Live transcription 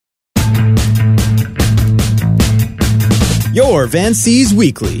Your Vanseas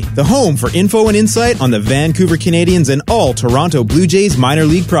Weekly, the home for info and insight on the Vancouver Canadians and all Toronto Blue Jays minor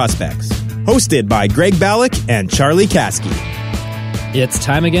league prospects. Hosted by Greg Balloch and Charlie Caskey. It's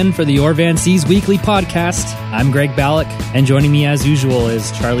time again for the Your Vanseas Weekly podcast. I'm Greg Balloch, and joining me as usual is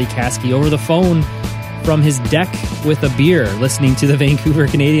Charlie Caskey over the phone from his deck with a beer, listening to the Vancouver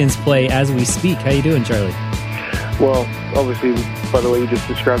Canadians play as we speak. How you doing, Charlie? Well, obviously, by the way you just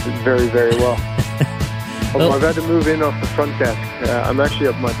described it very, very well. Although I've had to move in off the front desk. I'm actually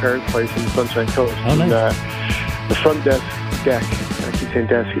up at my parents' place in Sunshine Coast. Oh, nice. And, the front deck, I keep saying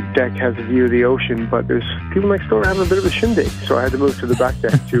deck has a view of the ocean, but there's people next door having a bit of a shindig. So I had to move to the back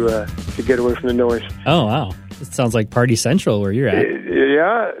deck to get away from the noise. Oh, wow. It sounds like Party Central where you're at.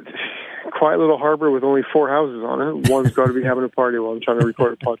 Yeah. Quiet little harbor with only 4 houses on it. One's got to be having a party while I'm trying to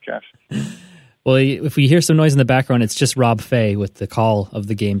record a podcast. Well, if we hear some noise in the background, it's just Rob Fay with the call of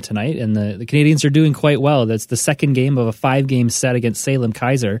the game tonight. And the Canadians are doing quite well. That's the second game of a 5-game set against Salem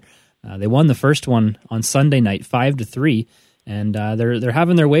Kaiser. They won the first one on Sunday night, 5-3. And they're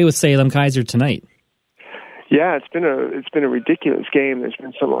having their way with Salem Kaiser tonight. Yeah, it's been a ridiculous game. There's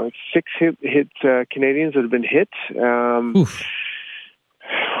been something like 6 hit Canadians that have been hit.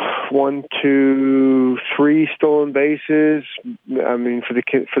 1, 2, 3 stolen bases. I mean, for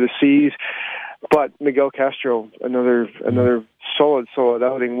the C's. But Miguel Castro, another solid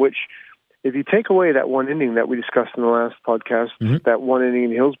outing, which, if you take away that one inning that we discussed in the last podcast, that one inning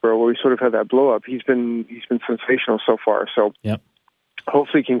in Hillsborough where we sort of had that blow up, he's been sensational so far. So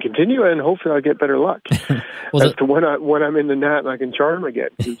hopefully he can continue, and hopefully I'll get better luck as to when I'm in the net and I can charge him again.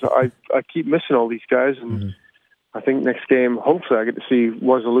 Because I keep missing all these guys, and I think next game, hopefully I get to see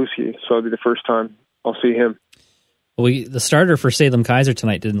Wazalewski, so it'll be the first time I'll see him. Well, the starter for Salem Kaiser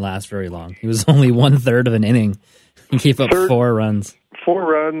tonight didn't last very long. He was only 1/3 of an inning. He gave up 4 runs. 4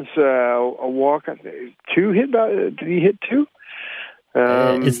 runs, a walk. 2 hit. Did he hit 2?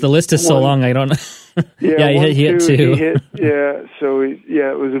 It's the list is so long. I don't know. He hit 2. So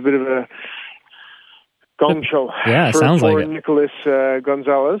it was a bit of a gong show. Yeah, sounds like it. Nicholas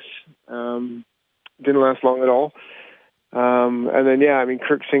Gonzalez. Didn't last long at all. And then,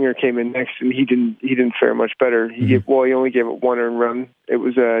 Kirk Singer came in next, and he didn't fare much better. He only gave up 1 earned run. It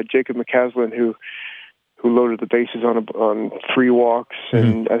was Jacob McCaslin who loaded the bases on 3 walks,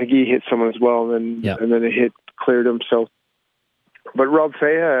 and I think he hit someone as well, and then a hit cleared him. So, but Rob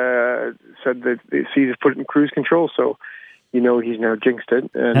Fay said that the C's put it in cruise control, so he's now jinxed it,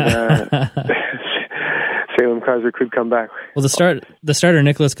 and Salem Kaiser could come back. Well, the starter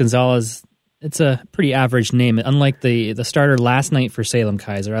Nicholas Gonzalez. It's a pretty average name. Unlike the starter last night for Salem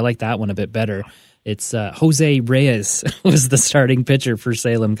Kaiser, I like that one a bit better. It's Jose Reyes was the starting pitcher for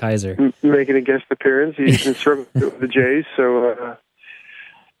Salem Kaiser. Making a guest appearance. He's been struggling with the Jays, so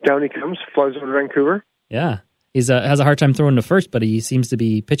down he comes, flies over to Vancouver. Yeah, he's has a hard time throwing to first, but he seems to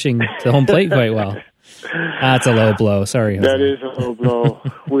be pitching to home plate quite well. That's a low blow. Sorry, Jose. That is a low blow.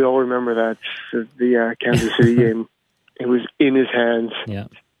 We all remember that, the Kansas City game. It was in his hands. Yeah.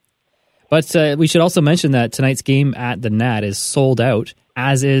 But we should also mention that tonight's game at the Nat is sold out,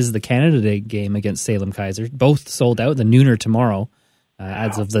 as is the Canada Day game against Salem Kaiser. Both sold out. The nooner tomorrow,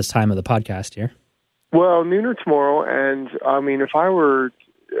 as of this time of the podcast here. Well, nooner tomorrow, and I mean, if I were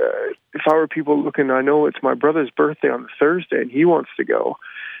people looking, I know it's my brother's birthday on Thursday, and he wants to go,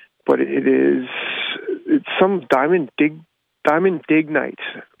 but it's some Diamond Dig night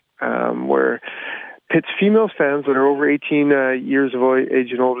where pits female fans that are over 18 years of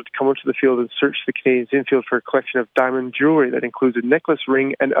age and older to come onto the field and search the Canadians' infield for a collection of diamond jewelry that includes a necklace,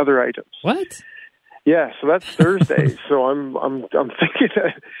 ring, and other items. What? Yeah, so that's Thursday. So I'm thinking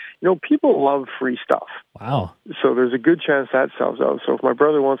that people love free stuff. Wow. So there's a good chance that sells out. So if my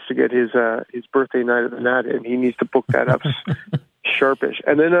brother wants to get his birthday night at the Nat in, he needs to book that up sharpish.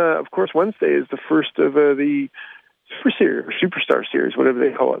 And then of course Wednesday is the first of the Superstar Series, whatever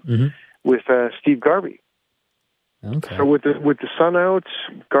they call it. With Steve Garvey. Okay. So with the sun out,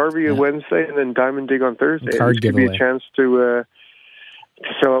 Garvey on Wednesday, and then Diamond Dig on Thursday. Card This could be a chance to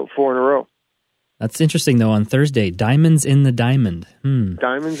sell out 4 in a row. That's interesting, though. On Thursday, Diamonds in the Diamond.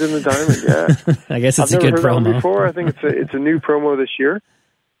 Diamonds in the Diamond. Yeah. I guess it's I've a good never heard promo. That before. I think it's a new promo this year.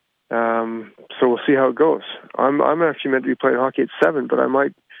 So we'll see how it goes. I'm actually meant to be playing hockey at 7, but I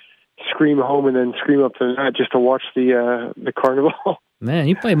might scream home and then scream up to the net just to watch the carnival. Man,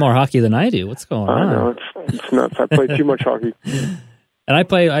 you play more hockey than I do. What's going on? I know, it's nuts. I play too much hockey. And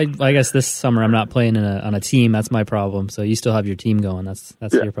I guess this summer I'm not playing on a team. That's my problem. So you still have your team going. That's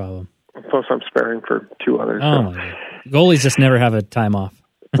your problem. Plus I'm sparing for 2 others. Oh, my God. Goalies just never have a time off.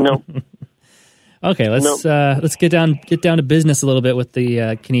 Nope. Okay, let's get down to business a little bit with the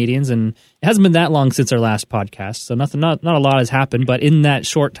Canadiens, and it hasn't been that long since our last podcast, so not a lot has happened. But in that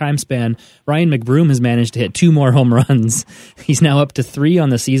short time span, Ryan McBroom has managed to hit 2 more home runs. He's now up to 3 on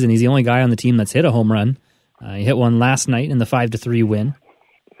the season. He's the only guy on the team that's hit a home run. He hit one last night in the 5-3 win.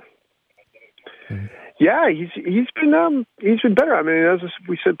 Yeah, he's been better. I mean, as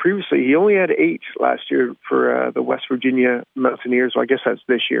we said previously, he only had 8 last year for the West Virginia Mountaineers. So I guess that's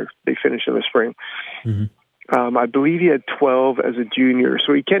this year. They finished in the spring. Mm-hmm. I believe he had 12 as a junior,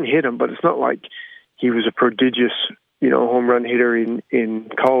 so he can hit them, but it's not like he was a prodigious, home run hitter in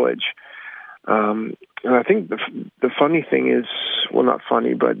college. And I think the funny thing is, well, not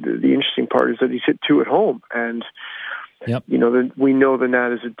funny, but the interesting part is that he's hit 2 at home, and. Yep. We know the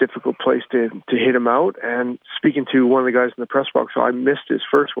Nat is a difficult place to hit him out. And speaking to one of the guys in the press box, so I missed his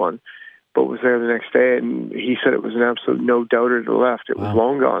first one, but was there the next day, and he said it was an absolute no-doubter to the left. It was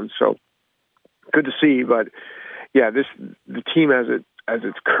long gone. So good to see. But yeah, the team as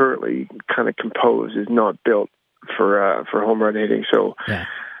it's currently kind of composed is not built for home run hitting. So. Yeah.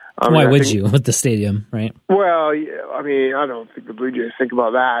 Why would you with the stadium, right? Well, I mean, I don't think the Blue Jays think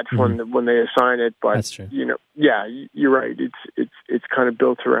about that when they assign it. But that's true. Yeah, you're right. It's kind of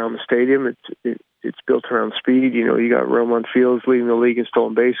built around the stadium. It's built around speed. You got Roman Fields leading the league in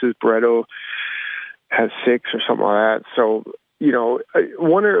stolen bases. Barreto has 6 or something like that. So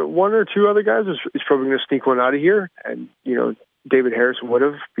one or two other guys is probably going to sneak one out of here. And David Harris would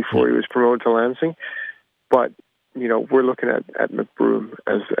have before he was promoted to Lansing, but. We're looking at McBroom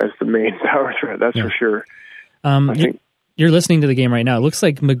as the main power threat. That's for sure. I think you're listening to the game right now. It looks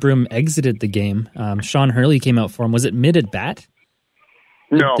like McBroom exited the game. Sean Hurley came out for him. Was it mid at bat?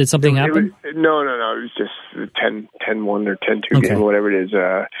 No. Did something happen? No. It was just a 10-1 or 10-2 game or whatever it is.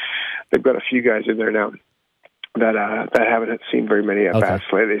 They've got a few guys in there now that haven't seen very many at bats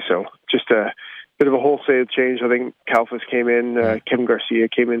lately. So just a bit of a wholesale change. I think Kalfas came in. Kevin Garcia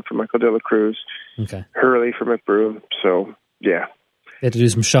came in for Michael De La Cruz. Okay. Hurley for McBroom. So, yeah. They had to do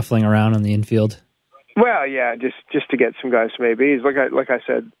some shuffling around on the infield. Well, yeah, just to get some guys some ABs. Like I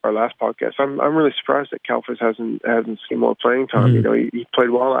said our last podcast, I'm really surprised that Kalfas hasn't seen more playing time. Mm-hmm. He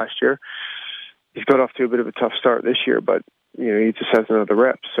played well last year. He's got off to a bit of a tough start this year, but he just has another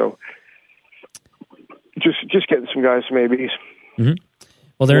rep. So just getting some guys some ABs. Mm-hmm.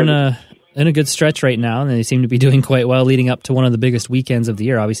 Well, they're in a good stretch right now, and they seem to be doing quite well leading up to one of the biggest weekends of the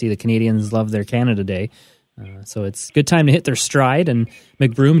year. Obviously, the Canadians love their Canada Day, so it's a good time to hit their stride, and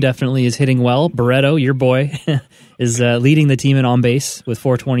McBroom definitely is hitting well. Barreto, your boy, is leading the team in on base with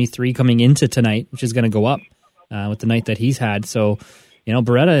 423 coming into tonight, which is going to go up with the night that he's had. So,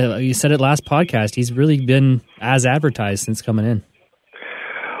 Barreto, you said it last podcast, he's really been as advertised since coming in.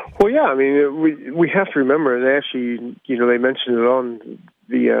 Well, yeah, I mean, we have to remember, they actually, they mentioned it on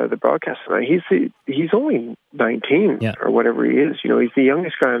the broadcast tonight. He's only 19 or whatever he is. He's the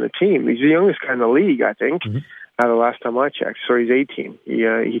youngest guy on the team. He's the youngest guy in the league, I think, the last time I checked. So he's 18.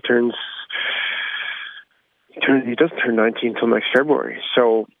 He doesn't turn 19 until next February.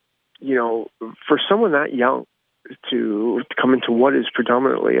 So, for someone that young to come into what is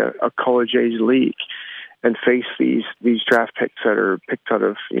predominantly a college-age league and face these draft picks that are picked out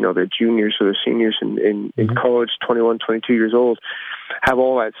of, their juniors or their seniors in college, 21, 22 years old, have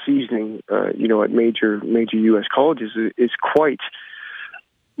all that seasoning, at major U.S. colleges is quite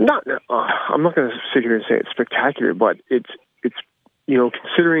not. I'm not going to sit here and say it's spectacular, but it's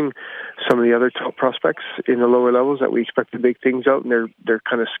considering some of the other top prospects in the lower levels that we expect the big things out, and they're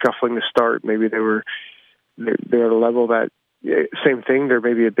kind of scuffling to start. Maybe they're at a level that. Same thing. They're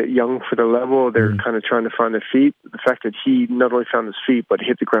maybe a bit young for the level. They're kind of trying to find their feet. The fact that he not only found his feet but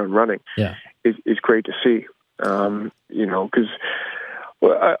hit the ground running is great to see. Because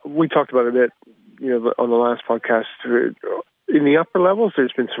we talked about it a bit, on the last podcast. In the upper levels,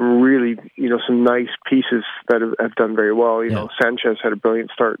 there's been some really, some nice pieces that have done very well. Sanchez had a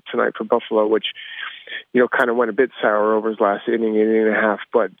brilliant start tonight for Buffalo, which, kind of went a bit sour over his last inning and a half.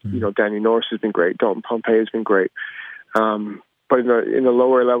 But, Danny Norris has been great. Dalton Pompey has been great. But in the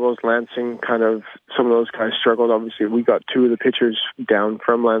lower levels, Lansing kind of, some of those guys struggled. Obviously, we got 2 of the pitchers down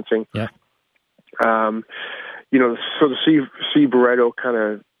from Lansing. Yeah. So to see Barreto kind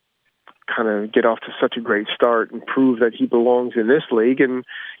of get off to such a great start and prove that he belongs in this league, and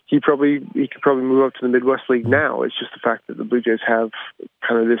he could probably move up to the Midwest League now. It's just the fact that the Blue Jays have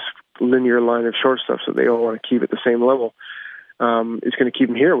kind of this linear line of shortstops that they all want to keep at the same level. It's going to keep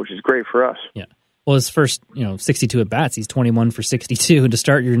him here, which is great for us. Yeah. Well, his first, 62 at bats, he's 21 for 62. To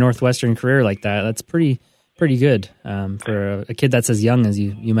start your Northwestern career like that, that's pretty good for a kid that's as young as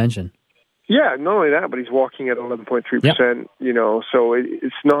you mentioned. Yeah, not only that, but he's walking at 11.3%, you know, so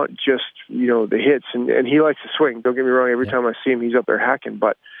it's not just, you know, the hits, and he likes to swing. Don't get me wrong, every time I see him, he's up there hacking,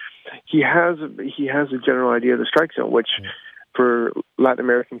 but he has a general idea of the strike zone, which for Latin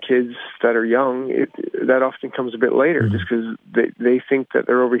American kids that are young, that often comes a bit later, just because they think that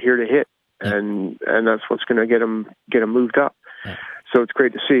they're over here to hit, and that's what's going to get them moved up. Yeah. So it's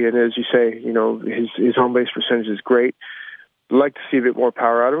great to see, and as you say, you know, his home base percentage is great. Like to see a bit more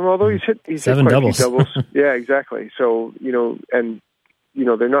power out of him, although he's hit seven quite doubles. A few doubles. Yeah, exactly. So, you know, and, you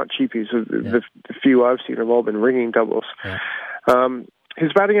know, they're not cheapies. The few I've seen have all been ringing doubles. Yeah.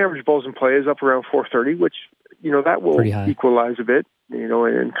 His batting average balls in play is up around 430, which, you know, that will equalize a bit, you know,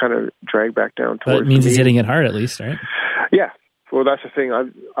 and kind of drag back down towards. But it means he's hitting it hard at least, right? Yeah. Well, that's the thing.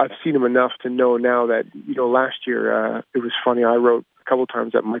 I've seen him enough to know now that, you know, last year it was funny. I wrote a couple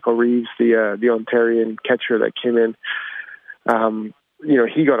times that Michael Reeves, the Ontarian catcher that came in, you know,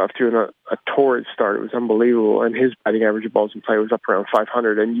 he got off to a torrid start. It was unbelievable, and his batting average of balls in play was up around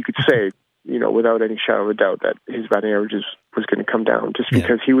 500. And you could say, you know, without any shadow of a doubt, that his batting average was going to come down just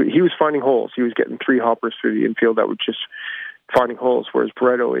because he was finding holes. He was getting 3 hoppers through the infield that were just finding holes, whereas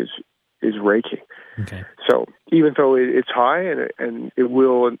Barreto is raking. Okay. So even though it's high and it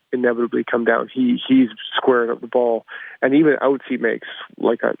will inevitably come down, he's squaring up the ball, and even outs he makes,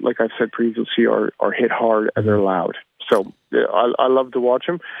 like I've said previously, are hit hard and they're loud. So I love to watch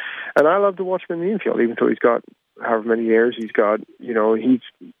him, and I love to watch him in the infield. Even though he's got however many years he's got, you know, he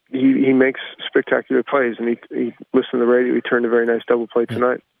makes spectacular plays, and he listened to the radio. He turned a very nice double play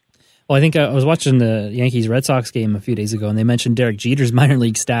tonight. Well, I think I was watching the Yankees-Red Sox game a few days ago, and they mentioned Derek Jeter's minor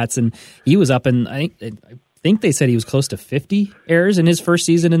league stats, and he was up in, I think they said he was close to 50 errors in his first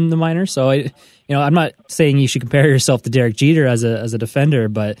season in the minors. So, I'm not saying you should compare yourself to Derek Jeter as a defender,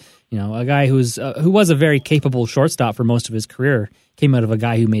 but, you know, a guy who was a very capable shortstop for most of his career came out of a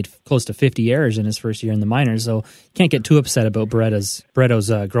guy who made close to 50 errors in his first year in the minors. So, you can't get too upset about Barreto's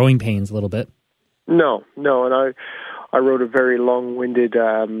growing pains a little bit. No, and I wrote a very long-winded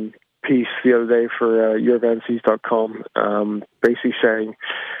piece the other day for yourvanseas.com, basically saying,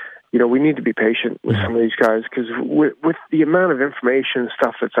 you know, we need to be patient with some of these guys, because with the amount of information and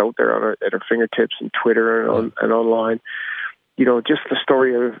stuff that's out there at our fingertips and Twitter and online, you know, just the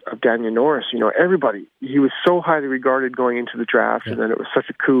story of Daniel Norris, you know, he was so highly regarded going into the draft, and then it was such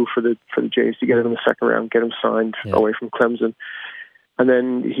a coup for the Jays to get him in the second round, get him signed away from Clemson. And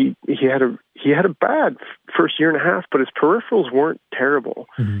then he had a bad first year and a half, but his peripherals weren't terrible.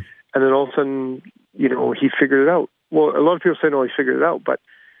 Mm-hmm. And then all of a sudden, you know, he figured it out. Well, a lot of people say, no, he figured it out, but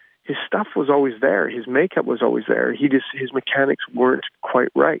his stuff was always there. His makeup was always there. His mechanics weren't quite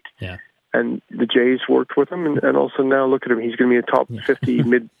right. Yeah. And the Jays worked with him, and also now look at him. He's going to be a top 50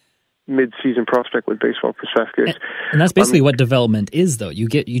 mid-season prospect with Baseball Prospectus. And that's basically what development is, though. You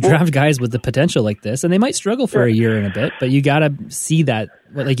draft guys with the potential like this, and they might struggle for a year and a bit, but you got to see that,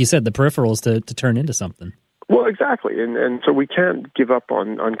 like you said, the peripherals to turn into something. Well, exactly, and so we can't give up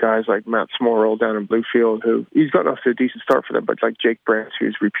on guys like Matt Smorrell down in Bluefield, who he's gotten off to a decent start for them, but like Jake Brantz,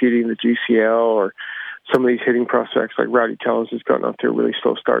 who's repeating the GCL, or some of these hitting prospects like Rowdy Tellez has gotten off to a really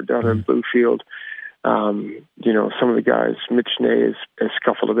slow start down in Bluefield. You know, some of the guys, Mitch Ney has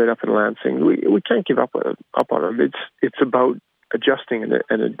scuffled a bit up in Lansing. We can't give up on them. It's about adjusting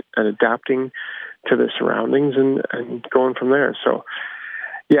and adapting to the surroundings and going from there. So,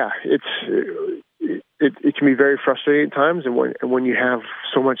 yeah, it can be very frustrating at times, and when you have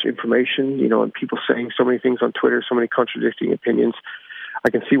so much information, you know, and people saying so many things on Twitter, so many contradicting opinions,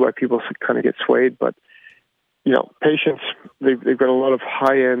 I can see why people kind of get swayed. But, you know, patience. They've got a lot of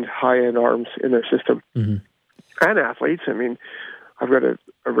high-end arms in their system, and athletes. I mean, I've got a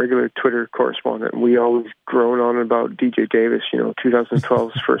regular Twitter correspondent, and we always groan on about DJ Davis, you know,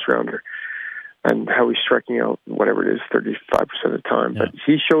 2012's first rounder, and how he's striking out, whatever it is, 35% of the time. Yeah. But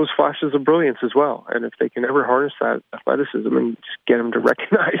he shows flashes of brilliance as well. And if they can ever harness that athleticism and just get him to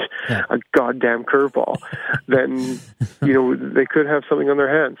recognize a goddamn curveball, then, you know, they could have something on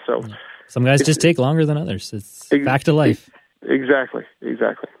their hands. So some guys just take longer than others. It's back to life. Exactly.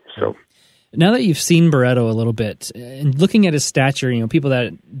 So now that you've seen Barreto a little bit, and looking at his stature, you know, people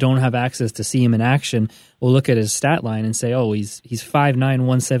that don't have access to see him in action will look at his stat line and say, oh, he's 5'9",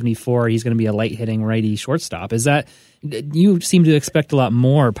 174. He's going to be a light-hitting righty shortstop. Is that, you seem to expect a lot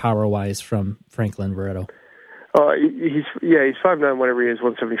more power-wise from Franklin Barreto? He's 5'9", whatever he is,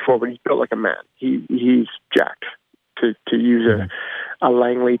 174, but he's built like a man. He's jacked, to use a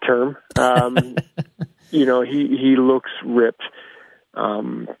Langley term. You know, he looks ripped.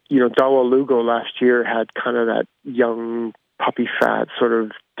 You know, Dawa Lugo last year had kind of that young puppy fat, sort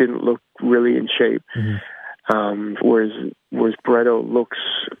of didn't look really in shape. Whereas Brito looks,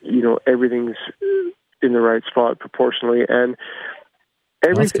 everything's in the right spot proportionally, and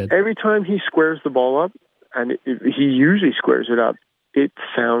every time he squares the ball up, and he usually squares it up, it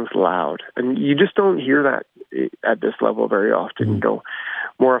sounds loud, and you just don't hear that at this level very often. Mm-hmm.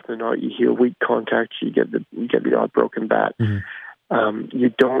 More often than not, you hear weak contact, you get the odd broken bat. Mm-hmm. You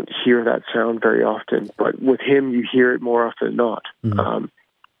don't hear that sound very often, but with him, you hear it more often than not. Mm-hmm.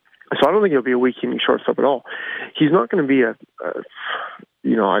 So I don't think he'll be a weak hitting shortstop at all. He's not going to be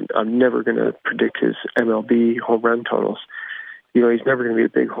I'm never going to predict his MLB home run totals. He's never going to be a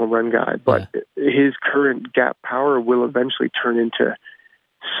big home run guy, but his current gap power will eventually turn into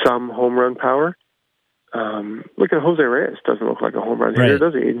some home run power. Look at Jose Reyes; doesn't look like a home run hitter,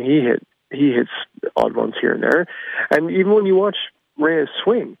 does he? And he hits odd ones here and there. And even when you watch Reyes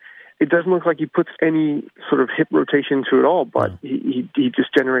swing, it doesn't look like he puts any sort of hip rotation to it all. But he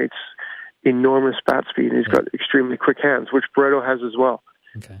just generates enormous bat speed, and he's got extremely quick hands, which Brito has as well.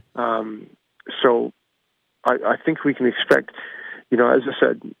 Okay. So I think we can expect. As I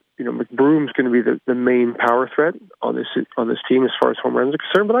said, McBroom's going to be the main power threat on this team as far as home runs are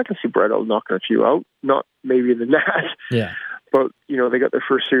concerned. But I can see Brito knocking a few out, not maybe in the net. Yeah. But they got their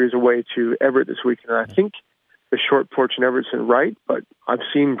first series away to Everett this week, and I think the short porch in Everett's in right. But I've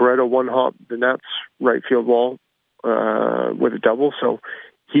seen Brito one hop the Nats right field wall with a double, so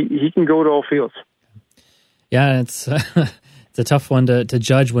he can go to all fields. Yeah, it's it's a tough one to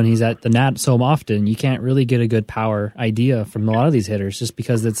judge when he's at the Nats so often. You can't really get a good power idea from a lot of these hitters just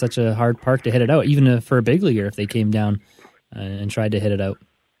because it's such a hard park to hit it out, even for a big leaguer if they came down and tried to hit it out.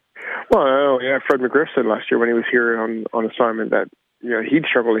 Well, Fred McGriff said last year when he was here on assignment that he'd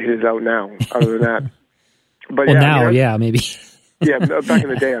struggle to hit it out now, other than that. But maybe. Yeah, back in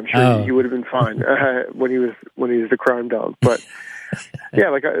the day, I'm sure he would have been fine when he was the crime dog. But yeah,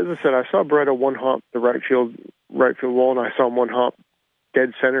 like as I said, I saw Brito one hop the right field wall, and I saw him one hop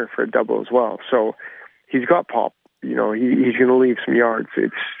dead center for a double as well. So he's got pop. He's going to leave some yards.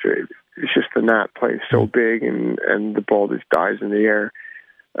 It's just the Nat plays so big, and the ball just dies in the air.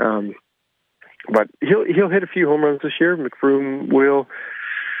 But he'll hit a few home runs this year. McBroom will.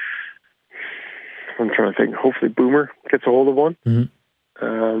 I'm trying to think. Hopefully, Boomer gets a hold of one.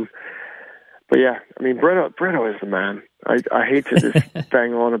 Mm-hmm. But yeah, I mean, Brito is the man. I hate to just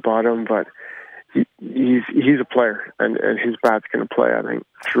bang on about him, but he's a player, and his bat's going to play. I think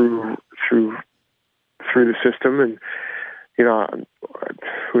through the system, and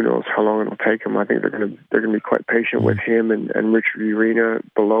who knows how long it'll take him. I think they're going to be quite patient with him and Richard Urena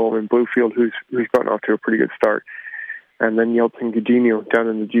below him in Bluefield, who's gotten off to a pretty good start. And then Yeltsin Gudino down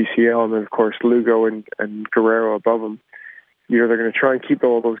in the GCL, and then, of course, Lugo and Guerrero above him. They're going to try and keep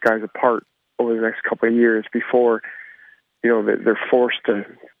all those guys apart over the next couple of years before, they're forced to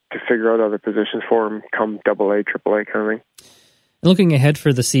figure out other positions for them come AA, AAA kind of thing. And looking ahead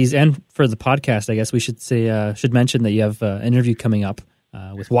for the season and for the podcast, I guess we should mention that you have an interview coming up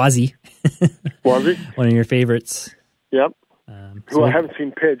with Wazzy. Wazzy? One of your favorites. Yep. Who I haven't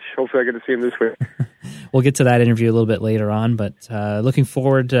seen pitch. Hopefully I get to see him this week. We'll get to that interview a little bit later on, but looking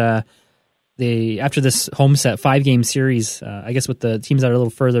forward after this home set 5-game series, I guess with the teams that are a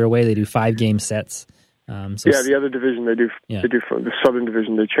little further away, they do 5-game sets. The other division they do from the Southern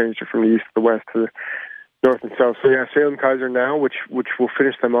Division, they changed it from the east to the west to the north and south. So Salem Kaiser now, which will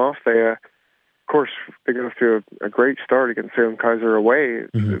finish them off. They of course they got off to a great start against Salem Kaiser away.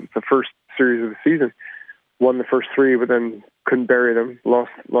 Mm-hmm. The first series of the season, won the first 3, but then couldn't bury them.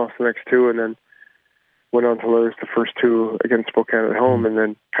 Lost the next 2, and then went on to lose the first 2 against Spokane at home, and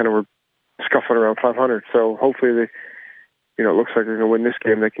then kind of were scuffling around 500. So hopefully they. It looks like they're going to win this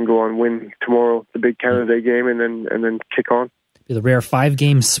game. They can go on win tomorrow, the big Canada Day game, and then kick on. Be the rare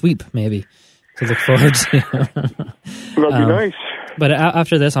 5-game sweep, maybe, to look forward to. That'd be nice. But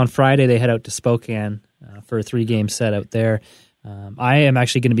after this, on Friday, they head out to Spokane for a 3-game set out there. I am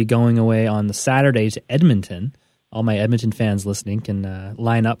actually going to be going away on the Saturday to Edmonton. All my Edmonton fans listening can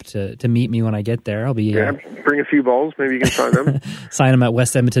line up to meet me when I get there. I'll be bring a few balls. Maybe you can sign them. Sign them at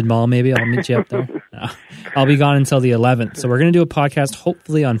West Edmonton Mall. Maybe I'll meet you up there. I'll be gone until the 11th, so we're going to do a podcast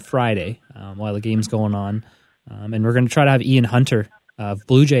hopefully on Friday while the game's going on, and we're going to try to have Ian Hunter of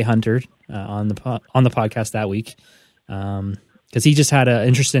Blue Jay Hunter on the podcast that week because he just had an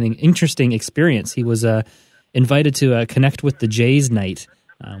interesting experience. He was invited to connect with the Jays night.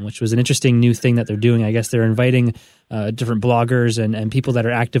 Which was an interesting new thing that they're doing. I guess they're inviting different bloggers and people that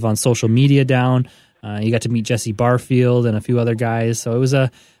are active on social media down. You got to meet Jesse Barfield and a few other guys. So it was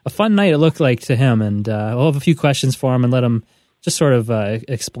a fun night, it looked like, to him. And we'll have a few questions for him and let him just sort of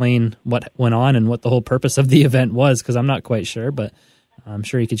explain what went on and what the whole purpose of the event was, because I'm not quite sure, but I'm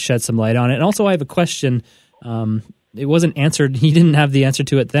sure he could shed some light on it. And also I have a question It wasn't answered. He didn't have the answer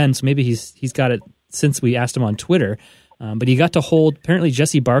to it then, so maybe he's got it since we asked him on Twitter. But he got to hold. Apparently,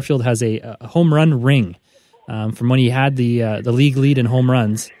 Jesse Barfield has a home run ring from when he had the league lead in home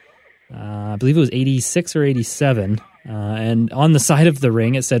runs. I believe it was 86 or 87. And on the side of the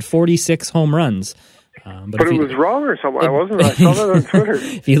ring, it said 46 home runs. But it was wrong or something. I saw that on Twitter.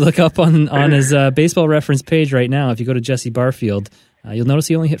 If you look up on his baseball reference page right now, if you go to Jesse Barfield, you'll notice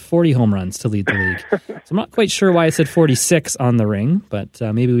he only hit 40 home runs to lead the league. So I'm not quite sure why it said 46 on the ring, but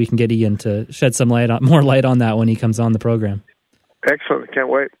maybe we can get Ian to shed some more light on that when he comes on the program. Excellent. Can't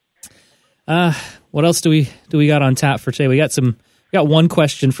wait. What else do we got on tap for today? We got one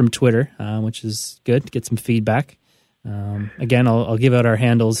question from Twitter, which is good to get some feedback. Again, I'll give out our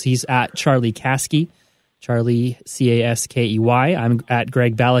handles. He's at Charlie Caskey, Charlie Caskey. I'm at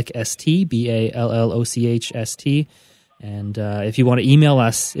Greg Balloch ST, BALLOCHST. And if you want to email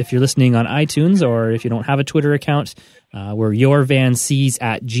us, if you're listening on iTunes or if you don't have a Twitter account, we're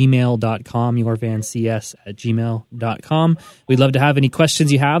yourvancs@gmail.com, yourvancs@gmail.com. We'd love to have any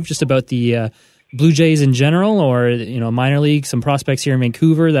questions you have just about the Blue Jays in general, or minor league, some prospects here in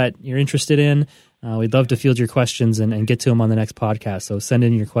Vancouver that you're interested in. We'd love to field your questions and get to them on the next podcast. So send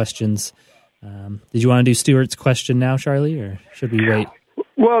in your questions. Did you want to do Stuart's question now, Charlie, or should we wait?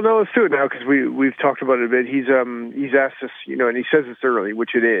 Well, no, let's do it now because we've talked about it a bit. He's asked us, and he says it's early,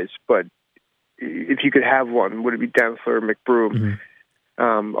 which it is. But if you could have one, would it be Dantzler or McBroom?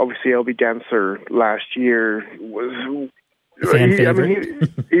 Mm-hmm. Obviously, LB Dantzler last year was fan favorite.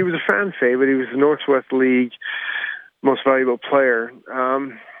 He was a fan favorite. He was the Northwest League most valuable player.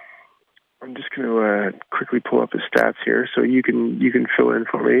 I'm just going to quickly pull up his stats here so you can fill in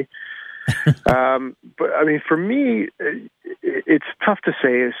for me. But I mean, for me, it's tough to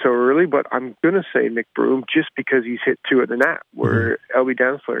say it's so early, but I'm going to say McBroom just because he's hit two at the net, where LB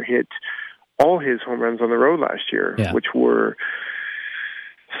Dantzler hit all his home runs on the road last year, which were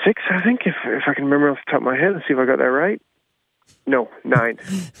 6, I think, if I can remember off the top of my head and see if I got that right. No, 9.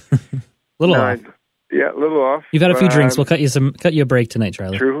 Little 9. off. Yeah, a little off. You've had a few drinks. We'll cut you a break tonight,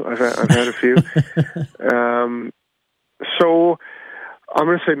 Charlie. True, I've had a few. So I'm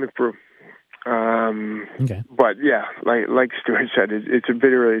going to say McBroom. Okay. But yeah, like Stuart said, it's a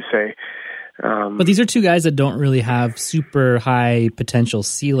bit early to say. But these are two guys that don't really have super high potential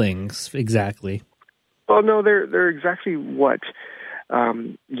ceilings, exactly. Well, no, they're exactly what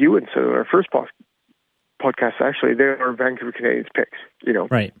you and so our first podcast actually. They are Vancouver Canadians picks.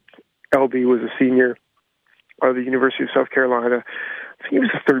 Right. LB was a senior at the University of South Carolina. I think he was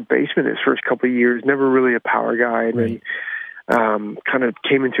a third baseman his first couple of years. Never really a power guy, and then kind of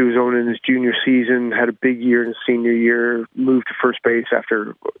came into his own in his junior season. Had a big year in his senior year. Moved to first base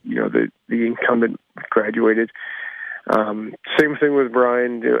after the incumbent graduated. Same thing with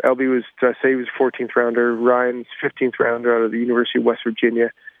Brian. LB was, did I say he was 14th rounder? Ryan's 15th rounder out of the University of West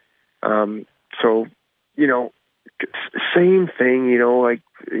Virginia. So same thing. I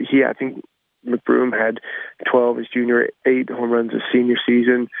think McBroom had 12 his junior, 8 home runs his senior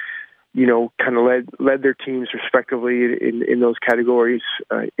season. Kind of led their teams respectively in those categories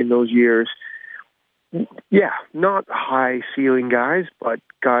in those years. Yeah, not high ceiling guys, but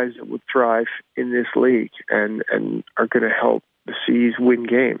guys that would thrive in this league and are going to help the C's win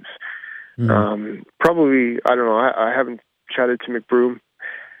games. Probably, I don't know. I haven't chatted to McBroom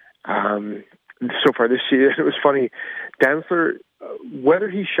so far this year. It was funny. Dantzler, whether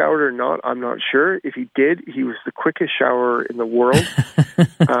he showered or not, I'm not sure. If he did, he was the quickest showerer in the world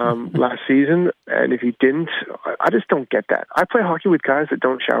last season. And if he didn't, I just don't get that. I play hockey with guys that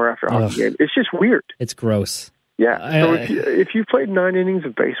don't shower after a hockey game. It's just weird. It's gross. Yeah. So if you played 9 innings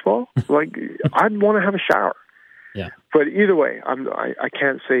of baseball, I'd want to have a shower. Yeah. But either way, I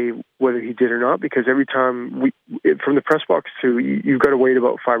can't say whether he did or not, because every time from the press box to, you've got to wait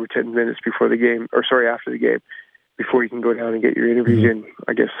about 5 or 10 minutes before the game, after the game, before you can go down and get your interviews in,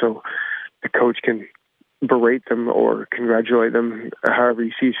 I guess, so the coach can berate them or congratulate them however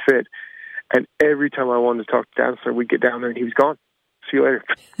he sees fit. And every time I wanted to talk to Dantzler, we'd get down there and he was gone. See you later.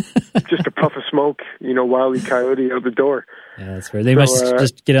 Just a puff of smoke, Wile E. Coyote out the door. Yeah, that's fair. They must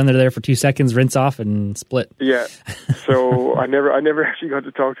just get under there for 2 seconds, rinse off, and split. Yeah. So I never actually got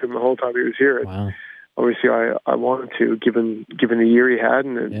to talk to him the whole time he was here. Wow. Obviously, I wanted to, given the year he had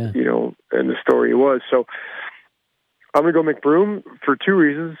and and the story he was. So I'm going to go McBroom for 2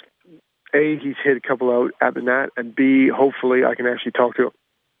 reasons. A, he's hit a couple out at the net, and B, hopefully I can actually talk to him.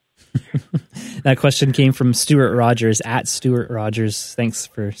 That question came from Stuart Rogers, at Stuart Rogers. Thanks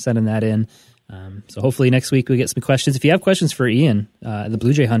for sending that in. So hopefully next week we get some questions. If you have questions for Ian, the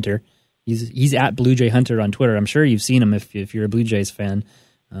Blue Jay Hunter, he's at Blue Jay Hunter on Twitter. I'm sure you've seen him if you're a Blue Jays fan.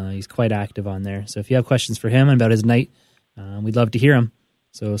 He's quite active on there. So if you have questions for him about his night, we'd love to hear them.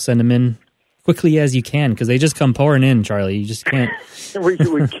 So send them in quickly as you can, because they just come pouring in, Charlie. You just can't.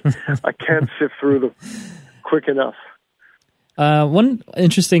 I can't sift through them quick enough. One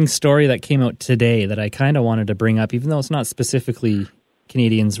interesting story that came out today that I kind of wanted to bring up, even though it's not specifically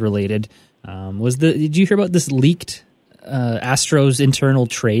Canadians related, did you hear about this leaked Astros internal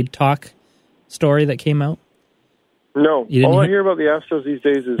trade talk story that came out? No. All I hear about the Astros these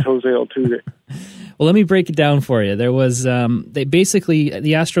days is Jose Altuve. Well, let me break it down for you. There was the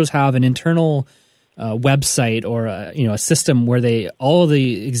Astros have an internal website or a system where all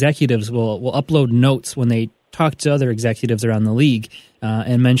the executives will upload notes when they talk to other executives around the league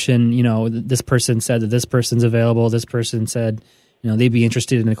and mention, this person said that this person's available. This person said, they'd be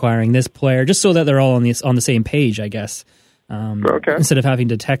interested in acquiring this player, just so that they're all on the same page, I guess. Okay. Instead of having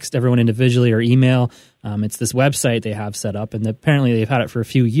to text everyone individually or email, it's this website they have set up, and apparently they've had it for a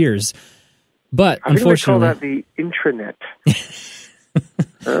few years. But I think unfortunately, they call that the intranet.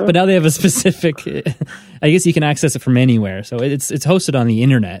 But now they have a specific. I guess you can access it from anywhere, so it's hosted on the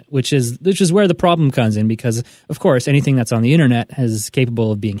internet, which is where the problem comes in, because of course anything that's on the internet is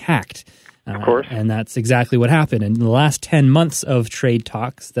capable of being hacked. Of course, and that's exactly what happened. In the last 10 months of trade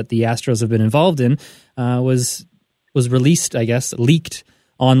talks that the Astros have been involved in, was released, I guess, leaked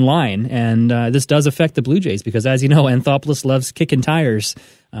online, and this does affect the Blue Jays because, as you know, Anthopoulos loves kicking tires.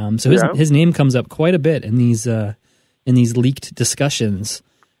 So his name comes up quite a bit in these leaked discussions.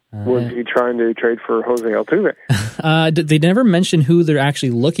 Was he trying to trade for Jose Altuve? They never mention who they're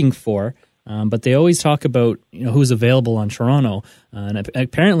actually looking for, but they always talk about who's available on Toronto. And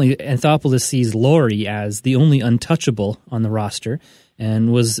apparently, Anthopoulos sees Laurie as the only untouchable on the roster,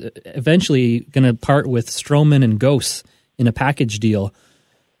 and was eventually going to part with Stroman and Gose in a package deal.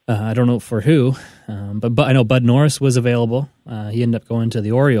 I don't know for who, but I know Bud Norris was available. He ended up going to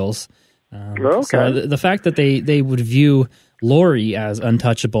the Orioles. Okay. So the fact that they would view Laurie as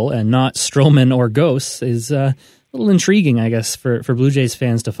untouchable and not Stroman or Gose is a little intriguing, I guess, for Blue Jays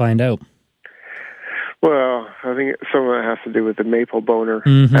fans to find out. Well, I think some of that has to do with the maple boner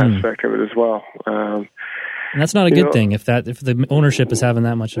aspect of it as well. And that's not a good thing if the ownership is having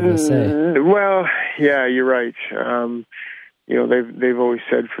that much of a say. Well, yeah, you're right. They've always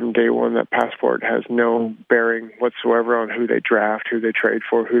said from day one that Passport has no bearing whatsoever on who they draft, who they trade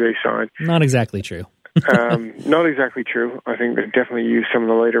for, who they sign. Not exactly true. Not exactly true. I think they definitely use some of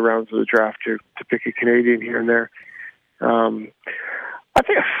the later rounds of the draft to pick a Canadian here and there. I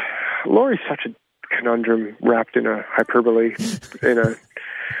think Laurie's such a conundrum wrapped in a hyperbole, in a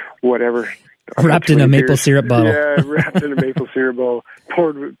whatever. Wrapped in a maple syrup bottle. Yeah, wrapped in a maple syrup bottle,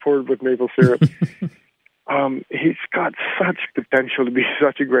 poured with maple syrup. He's got such potential to be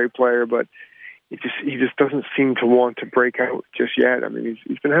such a great player, but he just doesn't seem to want to break out just yet. I mean,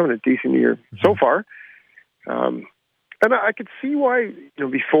 he's been having a decent year so far, and I could see why.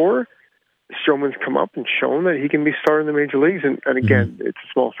 Before Stroman's come up and shown that he can be starting in the major leagues, and again, it's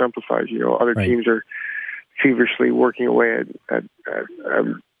a small sample size. Other teams are feverishly working away at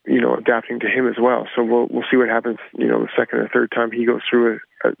adapting to him as well. So we'll see what happens. The second or third time he goes through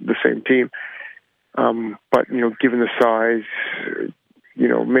the same team. But given the size,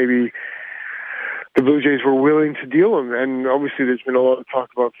 maybe the Blue Jays were willing to deal him. And obviously, there's been a lot of talk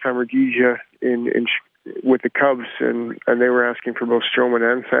about Samardzija with the Cubs, and they were asking for both Stroman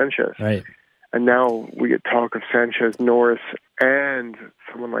and Sanchez. Right. And now we get talk of Sanchez, Norris, and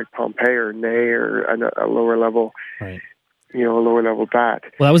someone like Pompey or Ney or a lower level. Right. A lower level bat.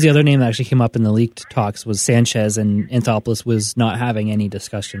 Well, that was the other name that actually came up in the leaked talks was Sanchez, and Anthopoulos was not having any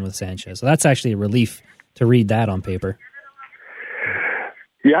discussion with Sanchez. So that's actually a relief to read that on paper.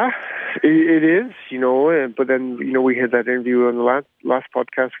 Yeah, it is, but then, we had that interview on the last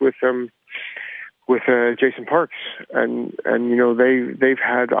podcast with Jason Parks, and they've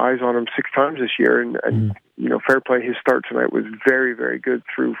had eyes on him 6 times this year, and fair play, his start tonight was very, very good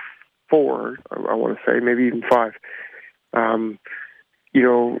through 4, I want to say, maybe even 5.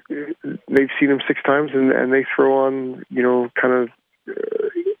 They've seen him 6 times, and they throw on,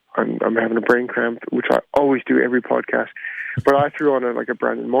 I'm having a brain cramp, which I always do every podcast, but I threw on a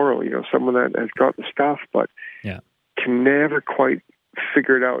Brandon Morrow, someone that has got the stuff, but can never quite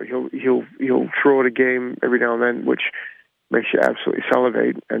figure it out. He'll throw at a game every now and then, which makes you absolutely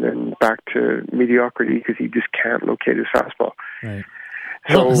salivate, and then back to mediocrity because he just can't locate his fastball. Right.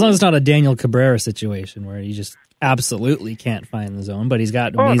 So, as long as it's not a Daniel Cabrera situation where he just absolutely can't find the zone, but he's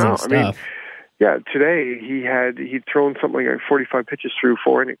got amazing stuff. Today he'd thrown something like 45 pitches through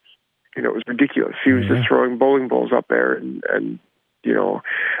 4 innings. It was ridiculous. He was just throwing bowling balls up there, and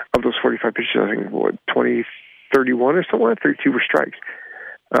of those 45 pitches, I think 31 or something, 32 were strikes.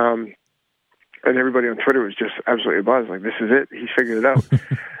 And everybody on Twitter was just absolutely buzzed. Like, this is it. He figured it out.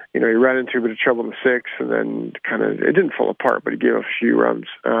 He ran into a bit of trouble in the sixth, and then it didn't fall apart, but he gave up a few runs.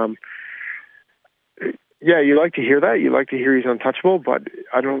 Yeah, you like to hear that. You like to hear he's untouchable, but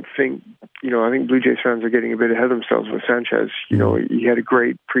I don't think, I think Blue Jays fans are getting a bit ahead of themselves with Sanchez. He had a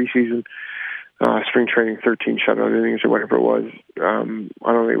great preseason, spring training, 13 shutout innings or whatever it was. I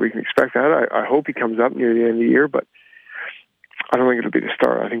don't think we can expect that. I hope he comes up near the end of the year, but I don't think it'll be the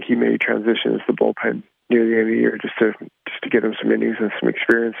start. I think he may transition as the bullpen near the end of the year just to get him some innings and some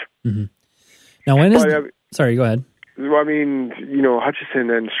experience. Mm-hmm. Now, sorry, go ahead. I mean, Hutchison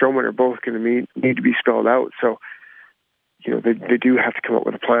and Stroman are both going to need to be spelled out. So, they do have to come up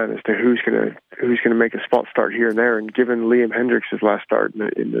with a plan as to who's going to make a spot start here and there. And given Liam Hendricks' last start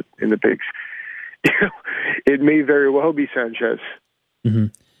in the bigs, it may very well be Sanchez. Mm-hmm.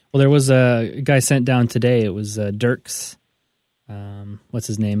 Well, there was a guy sent down today. It was Dirks. What's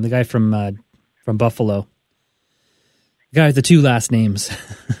his name? The guy from Buffalo. The guy with the two last names.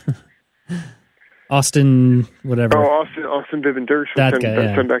 Austin, whatever. Oh, Austin Biven Dirks was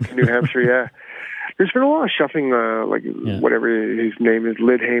sent back to New Hampshire, yeah. There's been a lot of shuffling, whatever his name is,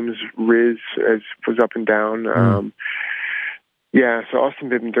 Lidhames, Riz, was up and down. So Austin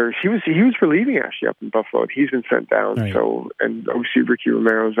Biven Dirks, he was relieving actually up in Buffalo. He's been sent down, right. So, and obviously Ricky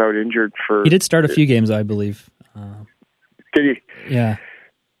Romero's out injured for... He did start a few games, I believe. Did he? Yeah.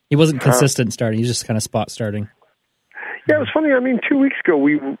 He wasn't consistent starting. He was just kind of spot starting. Yeah, it was funny. I mean, 2 weeks ago,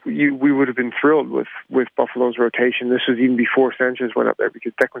 we would have been thrilled with Buffalo's rotation. This was even before Sanchez went up there,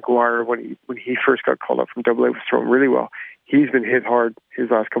 because Declan McGuire, when he first got called up from AA, was throwing really well. He's been hit hard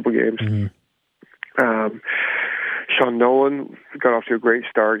his last couple of games. Mm-hmm. Sean Nolan got off to a great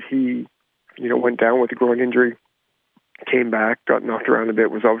start. He, went down with a groin injury, came back, got knocked around a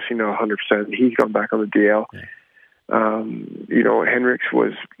bit, was obviously not 100%. He's gone back on the DL. Yeah. Hendricks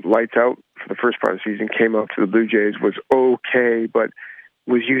was lights out for the first part of the season, came up to the Blue Jays, was okay, but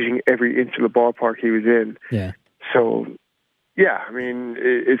was using every inch of the ballpark he was in. Yeah. So, yeah, I mean,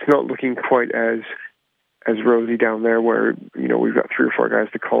 it's not looking quite as rosy down there where, we've got 3 or 4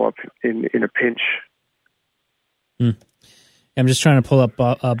 guys to call up in a pinch. I'm just trying to pull up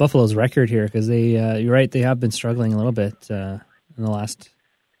Buffalo's record here, because you're right, they have been struggling a little bit in the last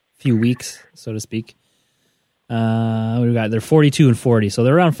few weeks, so to speak. We've got they're 42-40, so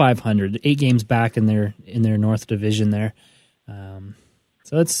they're around 500, 8 games back in their North Division there.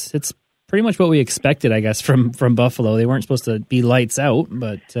 So it's pretty much what we expected, I guess, from Buffalo. They weren't supposed to be lights out,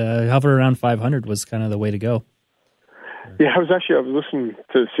 but hover around 500 was kind of the way to go. Yeah, I was listening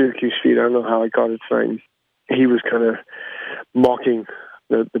to the Syracuse feed. I don't know how I got it tonight. He was kind of mocking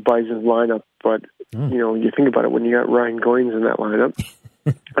the Bison's lineup, but you think about it, when you got Ryan Goins in that lineup.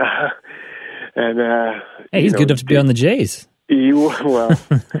 Hey, he's good enough to be on the Jays. Well,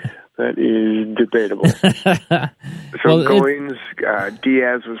 that is debatable. So Goins,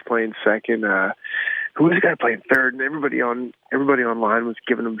 Diaz was playing second. Who was the guy playing third? And everybody online was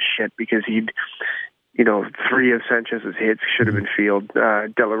giving him shit because he'd, 3 of Sanchez's hits should have been field.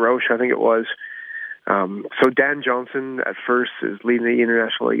 De La Roche, I think it was. So Dan Johnson at first is leading the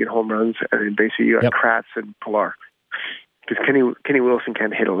International League in home runs, and then basically you got Kratz and Pilar. Because Kenny Wilson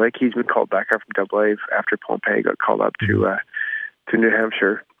can't hit a lick. He's been called back up from AA after Pompey got called up to New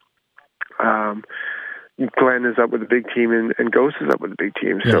Hampshire. Glenn is up with a big team, and Ghost is up with a big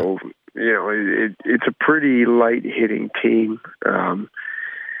team. Yeah. So, it's a pretty light-hitting team. And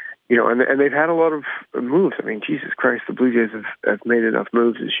they've had a lot of moves. I mean, Jesus Christ, the Blue Jays have made enough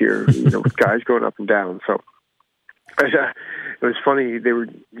moves this year, with guys going up and down. So it was funny.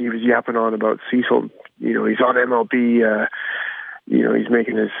 He was yapping on about Cecil. He's on MLB. He's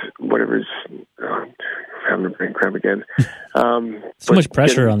making his having a brain cramp again. Too much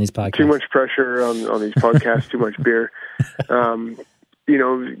pressure on these podcasts. Too much pressure on these podcasts. Too much beer.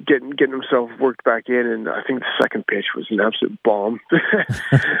 Getting himself worked back in, and I think the second pitch was an absolute bomb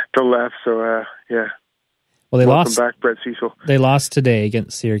to left. So yeah. Well, they lost back, Brett Cecil. They lost today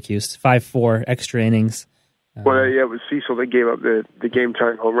against Syracuse, 5-4 extra innings. It was Cecil. They gave up the game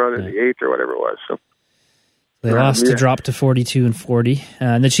tying home run in the 8th or whatever it was. So they lost to drop to 42-40.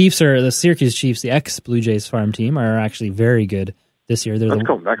 And the Syracuse Chiefs, the ex-Blue Jays farm team, are actually very good this year. That's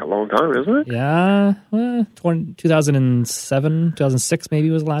going back a long time, isn't it? Yeah, 2007, 2006 maybe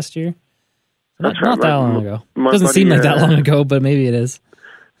was last year. Not that long ago. Doesn't seem like that long ago, but maybe it is.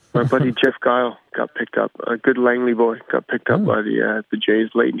 My buddy Jeff Guile got picked up. A good Langley boy got picked up by the Jays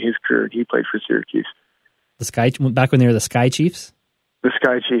late in his career, and he played for Syracuse. Back when they were the Sky Chiefs? The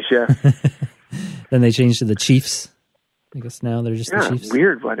Sky Chiefs, yeah. Then they changed to the Chiefs. I guess now they're just the Chiefs.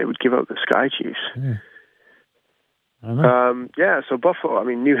 Weird why they would give out the Sky Chiefs. I don't know. So Buffalo, I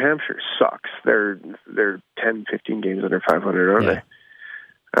mean, New Hampshire sucks. They're 10, 15 games under 500, aren't they?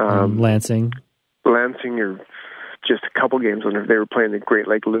 Lansing are just a couple games under. They were playing the Great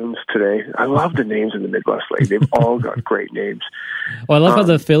Lake Loons today. I love the names in the Midwest League. They've all got great names. Well, I love how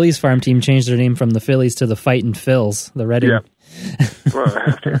the Phillies farm team changed their name from the Phillies to the Fightin' Phils, the Reading. Yeah. Well, I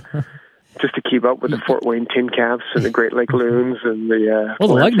have to. Just to keep up with the Fort Wayne Tin Caps and the Great Lake Loons and the... the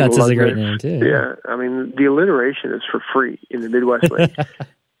Lugnuts is a great name, too. Yeah, I mean, the alliteration is for free in the Midwest League.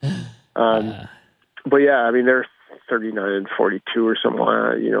 But yeah, I mean, they're 39-42 or something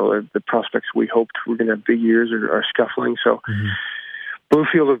like that. The prospects we hoped were going to have big years are scuffling. So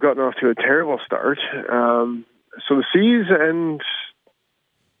Bluefield have gotten off to a terrible start. So the Seas and...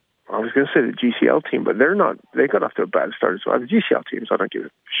 I was going to say the GCL team, but they're not. They got off to a bad start as well. The GCL teams, I don't give a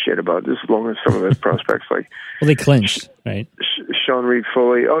shit about this as long as some of those prospects like. Well, they clinched, right? Sean Reed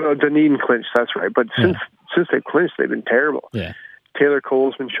Foley. Oh no, Dunedin clinched. That's right. But since they've clinched, they've been terrible. Yeah. Taylor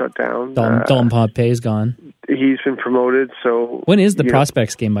Cole's been shut down. Dalton Pompey's gone. He's been promoted. So when is the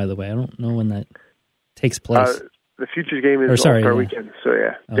prospects game? By the way, I don't know when that takes place. The Futures game is All-Star weekend. So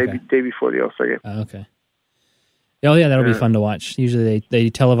day before the All-Star game. Okay. Oh, yeah, that'll be fun to watch. Usually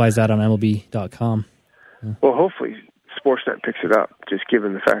they televise that on MLB.com. Well, hopefully Sportsnet picks it up, just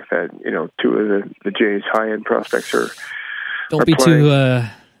given the fact that, two of the Jays' high-end prospects are Don't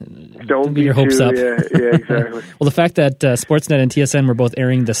be your hopes up. Yeah, exactly. Well, the fact that Sportsnet and TSN were both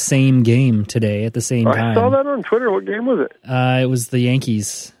airing the same game today at the same time. I saw that on Twitter. What game was it? It was the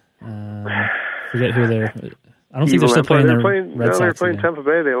Yankees. Forget who they're... I don't think they're still playing. They're playing Tampa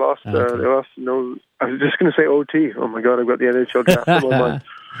Bay. They lost. They lost. No, I was just going to say OT. Oh my God, I've got the NHL draft in my mind.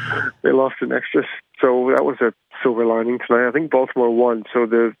 They lost an extra, so that was a silver lining tonight. I think Baltimore won, so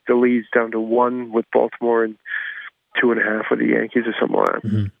the lead's down to 1 with Baltimore and 2.5 with the Yankees or something like that.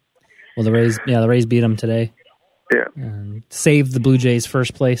 Mm-hmm. Well, the Rays beat them today. Yeah, saved the Blue Jays'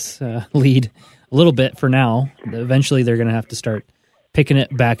 first place lead a little bit for now. Eventually, they're going to have to start picking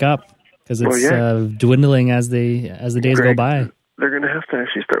it back up. Because it's dwindling as the days go by. They're going to have to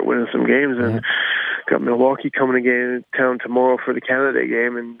actually start winning some games. And got Milwaukee coming again in town tomorrow for the Canada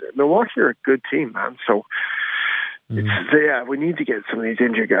game. And Milwaukee are a good team, man. So, we need to get some of these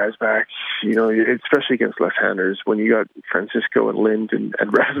injured guys back. Especially against left-handers. When you got Francisco and Lind and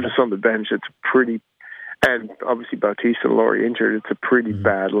Rasmus on the bench, it's pretty... And obviously Bautista and Laurie injured. It's a pretty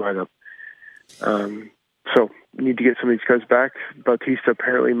bad lineup. So we need to get some of these guys back. Bautista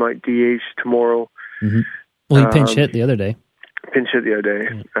apparently might DH tomorrow. Mm-hmm. Well, he pinch hit the other day.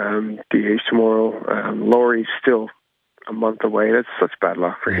 DH tomorrow. Laurie's still a month away. That's such bad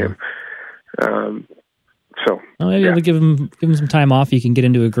luck for him. Maybe I'll give him some time off. He can get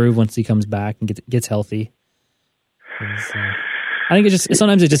into a groove once he comes back and gets healthy. I think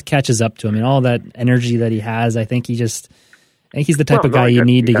sometimes it just catches up to him. All that energy that he has. I think he's the type of guy you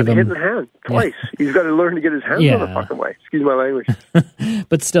need to give him. Hit in the hand twice. Yeah. He's got to learn to get his hands on the fucking way. Excuse my language.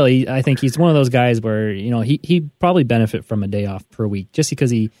 But still, I think he's one of those guys where he probably benefit from a day off per week, just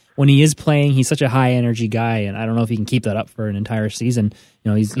because when he is playing, he's such a high energy guy, and I don't know if he can keep that up for an entire season.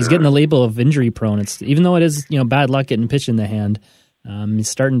 He's getting the label of injury prone. It's even though it is bad luck getting pitched in the hand. He's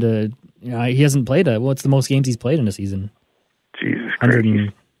starting to. He hasn't played what's the most games he's played in a season? Jesus Christ,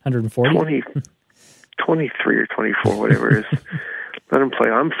 140. 23 or 24, whatever it is. Let him play.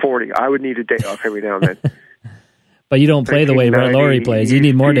 I'm 40. I would need a day off every now and then. But you don't play the way Brett Laurie plays. You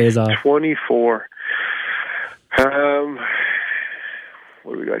need more days off. 24.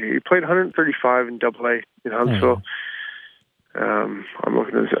 What do we got here? He played 135 in AA in Huntsville. I'm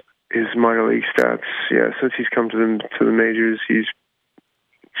looking at his minor league stats. Yeah, since he's come to the majors, he's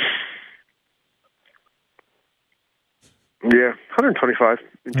 125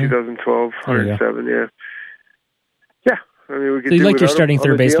 in 2012, 107. Yeah. I mean, we could. So you'd like your starting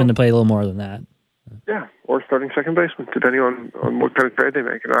third baseman to play a little more than that. Yeah, or starting second baseman, depending on what kind of trade they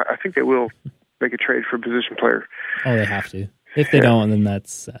make. And I think they will make a trade for a position player. Oh, they have to. If they don't, then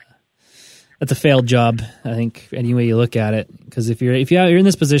that's a failed job. I think any way you look at it, because if you're in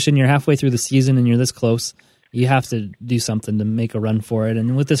this position, you're halfway through the season and you're this close, you have to do something to make a run for it.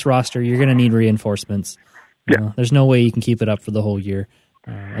 And with this roster, you're going to need reinforcements. There's no way you can keep it up for the whole year.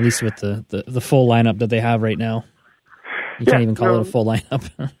 At least with the full lineup that they have right now. You can't even call it a full lineup.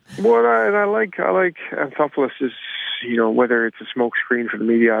 Well, I like Anthopoulos is, whether it's a smokescreen for the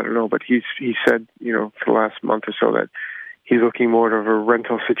media, I don't know, but he said, for the last month or so that he's looking more of a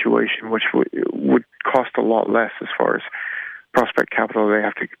rental situation, which would cost a lot less as far as prospect capital they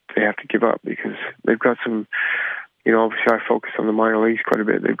have to give up, because they've got some, obviously I focus on the minor leagues quite a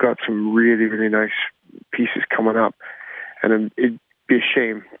bit. They've got some really, really nice pieces coming up, and it'd be a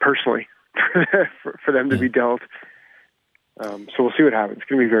shame personally for them to be dealt So we'll see what happens. It's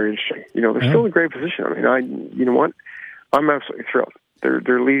going to be very interesting. They're still in a great position. I mean, you know what? I'm absolutely thrilled.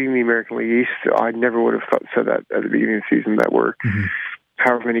 They're leading the American League East. I never would have said that at the beginning of the season, that we're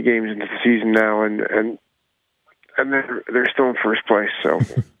however many games into the season now, and they're still in first place. So,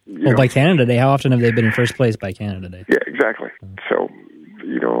 by Canada Day, how often have they been in first place by Canada Day? Yeah, exactly. So,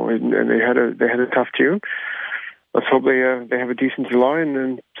 and they had a tough June. Let's hope they have a decent July and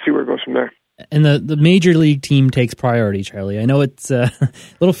then see where it goes from there. And the major league team takes priority, Charlie. I know it's a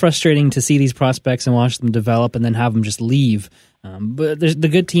little frustrating to see these prospects and watch them develop and then have them just leave. But there's the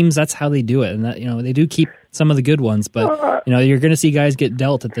good teams, that's how they do it. And that, they do keep some of the good ones. But, you're going to see guys get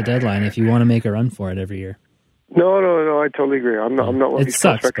dealt at the deadline if you want to make a run for it every year. No, I totally agree. I'm not one of these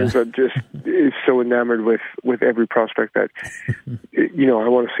prospectors that just is so enamored with every prospect that, I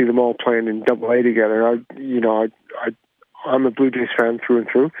want to see them all playing in Double-A together. I'm a Blue Jays fan through and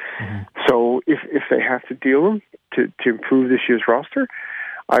through. So if they have to deal them to improve this year's roster,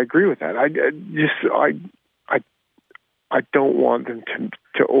 I agree with that. I don't want them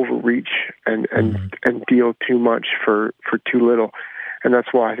to overreach and deal too much for too little. And that's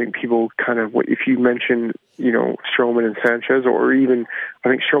why I think people kind of, if you mention, Stroman and Sanchez, or even, I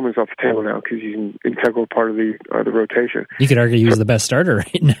think Stroman's off the table now because he's an integral part of the rotation. You could argue he's the best starter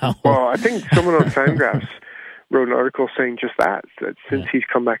right now. Well, I think someone on Fangraphs wrote an article saying just that since he's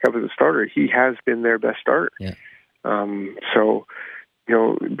come back up as a starter, he has been their best starter. Yeah.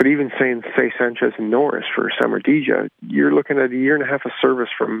 But even say Sanchez and Norris for Samardija, you're looking at a year and a half of service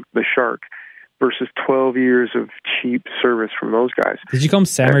from the Shark versus 12 years of cheap service from those guys. Did you call him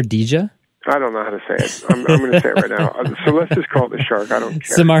Samardija? I don't know how to say it. I'm going to say it right now. So let's just call it the Shark. I don't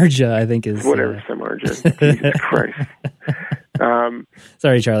care. Samardzija, I think is... Whatever, Samardzija. Jesus Christ.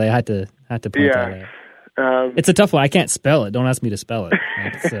 Sorry, Charlie. I had to point that out. It's a tough one. I can't spell it. Don't ask me to spell it.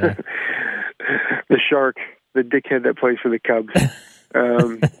 The Shark, the dickhead that plays for the Cubs.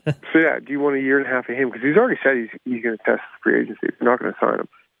 Do you want a year and a half of him? Because he's already said he's going to test free agency. They're not going to sign him.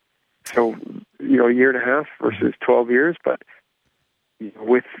 So, a year and a half versus 12 years, but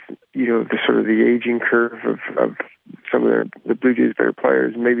with, the sort of the aging curve of some of the Blue Jays' better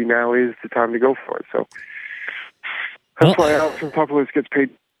players, maybe now is the time to go for it. So that's why Alex from Populous gets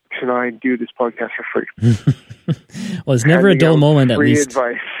paid and I do this podcast for free. Well, it's never a dull moment, at least.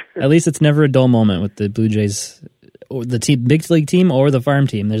 Advice. At least it's never a dull moment with the Blue Jays, or the big league team or the farm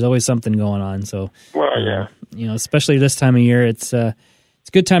team. There's always something going on. So, especially this time of year, it's a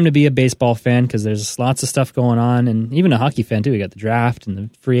good time to be a baseball fan because there's lots of stuff going on, and even a hockey fan too. We got the draft and the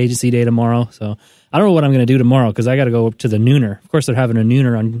free agency day tomorrow. So I don't know what I'm going to do tomorrow because I got to go to the nooner. Of course, they're having a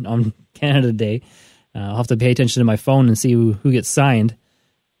nooner on Canada Day. I'll have to pay attention to my phone and see who gets signed.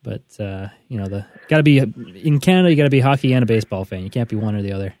 But got to be in Canada. You got to be a hockey and a baseball fan. You can't be one or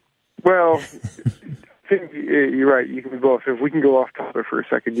the other. Well, I think you're right. You can be both. If we can go off topic for a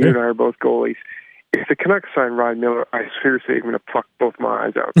second, you and I are both goalies. If the Canucks sign Ryan Miller, I seriously am going to pluck both my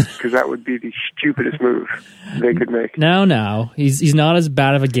eyes out because that would be the stupidest move they could make. No, he's not as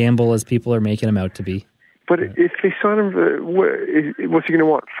bad of a gamble as people are making him out to be. But if they sign him, what's he going to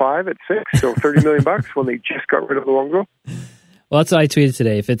want? 5 at 6, so $30 million when they just got rid of Luongo. Well, that's what I tweeted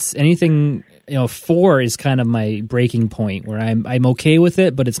today. If it's anything, 4 is kind of my breaking point where I'm okay with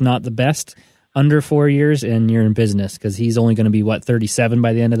it, but it's not the best. Under 4 years, and you're in business because he's only going to be 37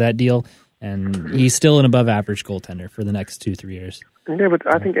 by the end of that deal. And he's still an above-average goaltender for the next 2-3 years. Yeah, but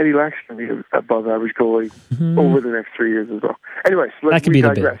I think Eddie Lack's going to be an above-average goalie over the next 3 years as well. Anyways, that could be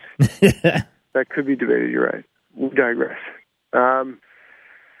digress. That could be debated, you're right. We digress.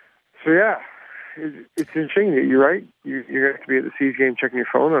 It's interesting that you're right. You're going to have to be at the Seas game checking your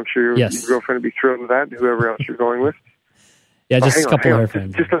phone. I'm sure your girlfriend would be thrilled with that, and whoever else you're going with. Yeah, just a couple of her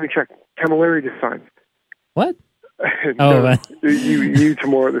friends. Just let me check. Camilleri just signed. What? You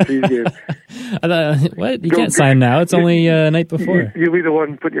tomorrow at the Seas game. I thought, what? You can't sign now. It's only night before. You'll be the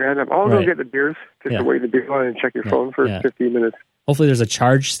one putting your hand up. I'll go get the beers just to wait in the beer line and check your phone for 15 minutes. Hopefully there's a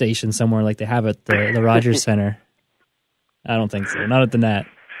charge station somewhere like they have at the Rogers Center. I don't think so. Not at the Nat.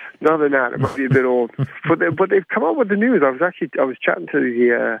 No, they're not. It might be a bit old. But they've come up with the news. I was chatting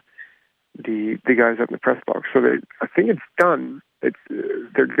to the guys up in the press box. So I think it's done.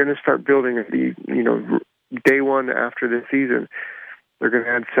 They're going to start building at the day one after the season. They're going to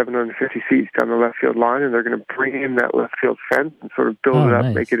add 750 seats down the left field line, and they're going to bring in that left field fence and sort of build it up,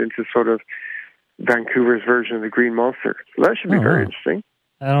 make it into sort of Vancouver's version of the Green Monster. So that should be very interesting.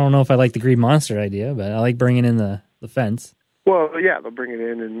 I don't know if I like the Green Monster idea, but I like bringing in the fence. Well, yeah, they'll bring it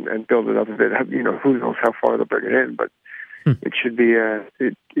in and build it up a bit. Who knows how far they'll bring it in, but it should be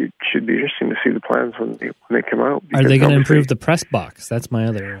it should be interesting to see the plans when they come out. Are they going to improve the press box? That's my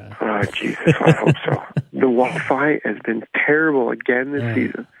other... Jesus, I hope so. The Wi-Fi has been terrible again this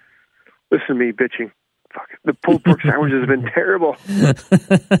season. Listen to me bitching. Fuck. The pulled pork sandwiches have been terrible.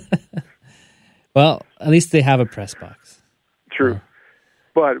 Well, at least they have a press box. True.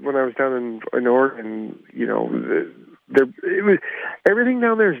 But when I was down in Oregon, you know, it was everything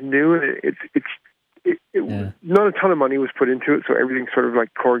down there is new, and not a ton of money was put into it, so everything's sort of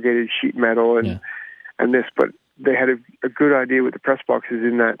like corrugated sheet metal and this. But they had a good idea with the press boxes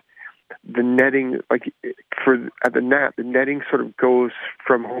in that the netting, like at the net, the netting sort of goes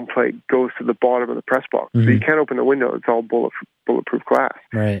from home plate goes to the bottom of the press box, so you can't open the window. It's all bulletproof glass,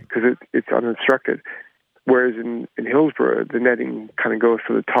 right? Because it's uninstructed. Whereas in Hillsborough, the netting kind of goes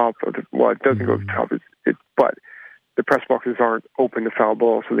to the top of the. Well, it doesn't go to the top. But the press boxes aren't open to foul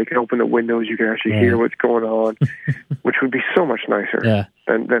ball, so they can open the windows. You can actually hear what's going on, which would be so much nicer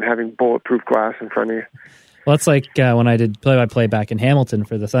than having bulletproof glass in front of you. Well, it's like when I did play-by-play back in Hamilton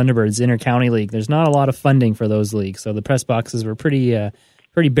for the Thunderbirds Inter-County League. There's not a lot of funding for those leagues, so the press boxes were pretty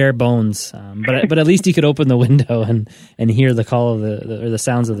bare bones. But at least you could open the window and hear the call of the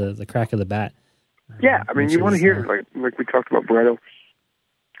sounds of the crack of the bat. Yeah, I mean, you want to hear, like we talked about Barretto,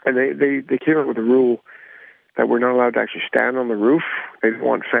 and they came up with a rule that we're not allowed to actually stand on the roof. They didn't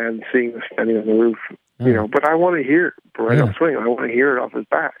want fans seeing us standing on the roof, you know. But I want to hear Barretto swing. I want to hear it off his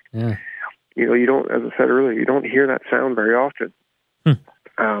back. Yeah. You know, you don't, as I said earlier, you don't hear that sound very often. So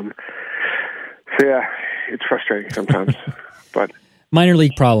yeah, it's frustrating sometimes. But minor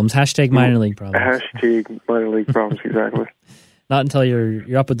league problems. #minor league problems. #minor league problems. Exactly. Not until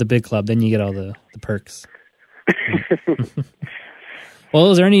you're up with the big club, then you get all the perks.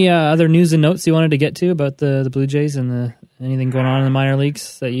 Well, is there any other news and notes you wanted to get to about the Blue Jays and anything going on in the minor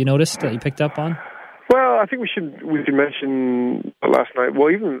leagues that you noticed, that you picked up on? Well, I think we should mention last night.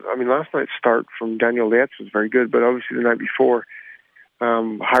 Well, last night's start from Daniel Lietz was very good, but obviously the night before,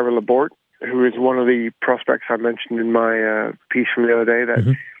 Jairo Laborte, who is one of the prospects I mentioned in my piece from the other day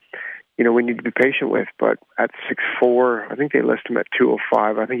that you know we need to be patient with. But at 6'4", I think they list him at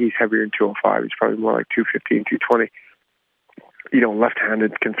 205. I think he's heavier than 205. He's probably more like 215, 220. You know,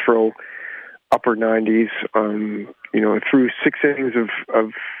 left-handed, can throw upper 90s. You know, through 6 innings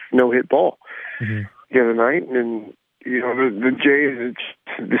of no-hit ball the other night, and you know the Jays,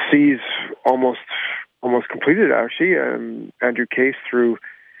 the C's almost completed actually. Andrew Case threw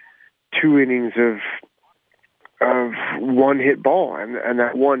 2 innings of one-hit ball, and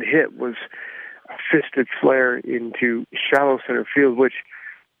that one hit was a fisted flare into shallow center field, which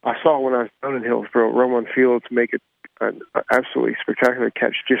I saw when I was down in Hillsborough. Roman Fields make it an absolutely spectacular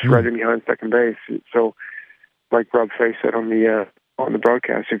catch just right in behind second base. So, like Rob Fay said on the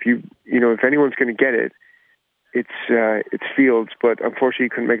broadcast, if anyone's going to get it, it's Fields. But unfortunately, he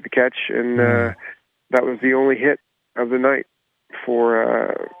couldn't make the catch, and that was the only hit of the night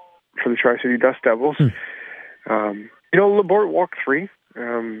for the Tri-City Dust Devils. You know, Laborte walked 3.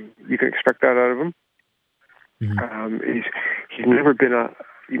 You can expect that out of him. He's never been a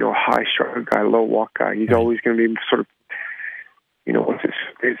high strike guy, low walk guy. He's always going to be sort of, you know,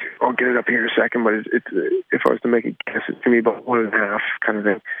 I'll get it up here in a second, but it's if I was to make a guess, it's going to be about 1.5 kind of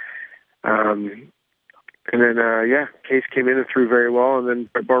thing. And then, Case came in and threw very well, and then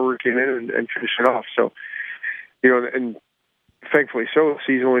Barber came in and finished it off. So, you know, and thankfully so, the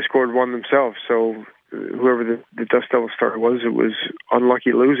C's only scored 1 themselves. So whoever the Dust Devil starter was, it was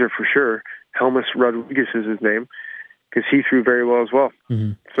unlucky loser for sure. Helmus Rodriguez is his name, because he threw very well as well.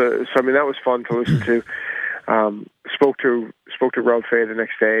 So I mean, that was fun to listen to. Spoke to Rob Fay the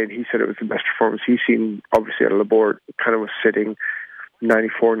next day, and he said it was the best performance he's seen, obviously, out of Laborte. Kind of was sitting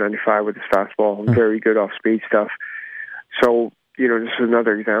 94, 95 with his fastball, very good off-speed stuff. So, you know, this is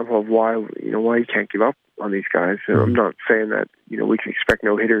another example of why you can't give up on these guys. I'm not saying that, you know, we can expect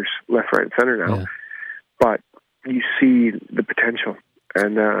no-hitters left, right, and center now, but you see the potential,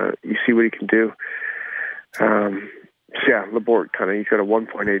 and you see what he can do. So yeah, Laborte he's got a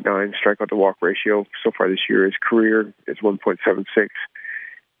 1.89 strikeout to walk ratio so far this year. His career is 1.76.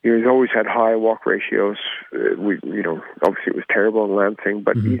 You know, he's always had high walk ratios. Obviously it was terrible in Lansing,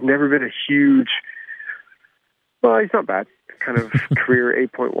 but he's never been a huge. Well, he's not bad. Kind of career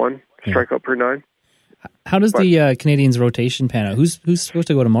 8.1 strikeout per 9. How does the Canadians' rotation pan out? Who's supposed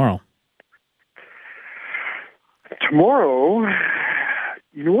to go tomorrow? Tomorrow,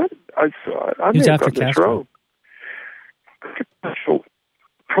 you know what? I may have got this wrong. So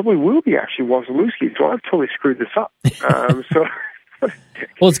probably will be actually Wasilewski. So I've totally screwed this up.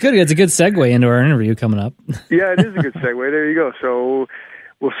 Well, it's good. It's a good segue into our interview coming up. Yeah, it is a good segue. There you go. So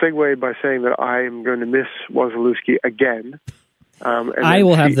we'll segue by saying that I am going to miss Wasilewski again. And I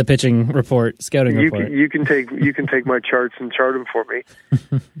will have the pitching report, scouting report. You can take my charts and chart them for me.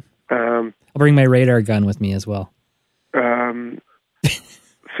 I'll bring my radar gun with me as well.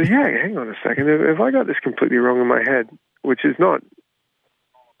 So yeah, hang on a second. If I got this completely wrong in my head, which is not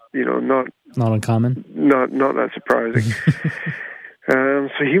uncommon, not that surprising.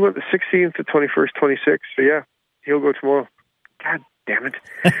 So he went the 16th, the 21st, 26th. So yeah, he'll go tomorrow. God damn it!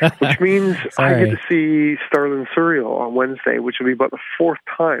 Which means I get to see Starlin Surreal on Wednesday, which will be about the fourth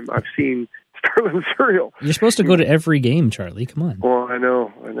time I've seen Starlin Surreal. You're supposed to go to every game, Charlie. Come on. Well, I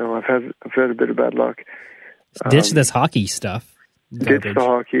know. I've had a bit of bad luck. Ditch this hockey stuff. Ditch the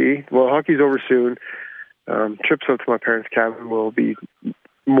hockey. Well, hockey's over soon. Trips out to my parents' cabin will be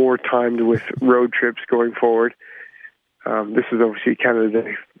more timed with road trips going forward. This is obviously Canada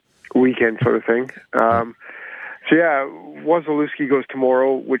Day weekend sort of thing. So yeah, Wasilewski goes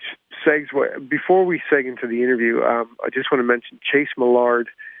tomorrow, which segs. Before we seg into the interview, I just want to mention Chase Millard.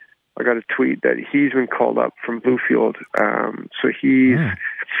 I got a tweet that he's been called up from Bluefield. So he's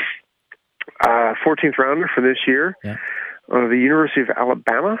 14th rounder for this year. Yeah. The University of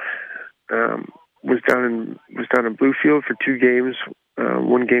Alabama was down in Bluefield for 2 games.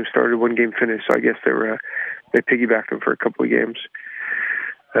 One game started, one game finished. So I guess they piggybacked him for a couple of games.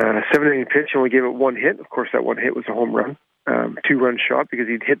 7-inning pitch, only gave it 1 hit. Of course, that 1 hit was a home run, 2-run shot because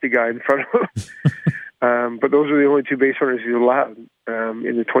he'd hit the guy in front of him. But those were the only 2 base runners he allowed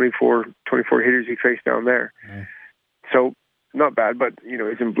in the 24 hitters he faced down there. Yeah. So not bad, but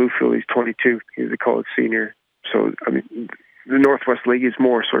he's in Bluefield. He's 22. He's a college senior. So I mean, the Northwest League is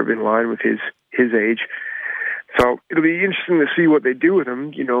more sort of in line with his age. So it'll be interesting to see what they do with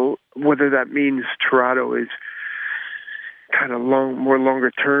him. Whether that means Toronto is kind of more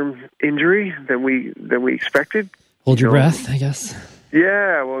longer term injury than we expected. Hold your breath, I guess.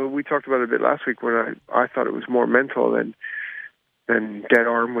 Yeah, well, we talked about it a bit last week when I thought it was more mental than dead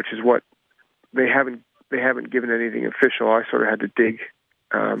arm, which is what they haven't given anything official. I sort of had to dig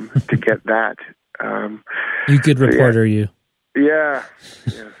to get that. You good reporter, you. Yeah.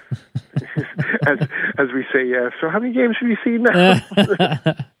 as we say, yeah. So how many games have you seen now?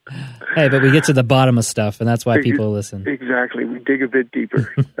 Hey, but we get to the bottom of stuff, and that's why people listen. Exactly. We dig a bit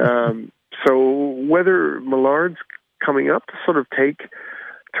deeper. So whether Millard's coming up to sort of take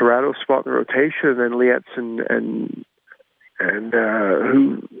Toronto's spot in the rotation, and then Lietz and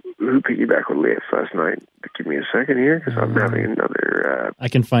who piggybacked with Lietz last night? Give me a second here, because I'm having another... I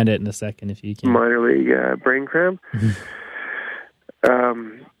can find it in a second if you can. Minor league brain cramp.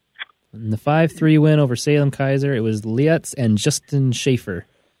 In the 5-3 win over Salem Kaiser, it was Lietz and Justin Schaefer.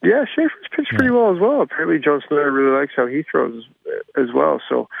 Yeah, Schaefer's pitched pretty well as well. Apparently John Snyder really likes how he throws as well.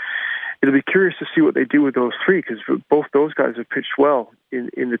 So it'll be curious to see what they do with those 3, because both those guys have pitched well in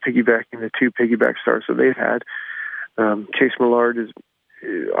the 2 piggyback starts that they've had. Chase Millard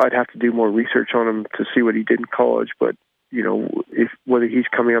I'd have to do more research on him to see what he did in college, but whether he's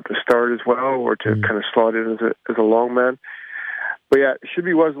coming up to start as well or to kind of slot in as a long man. But yeah, it should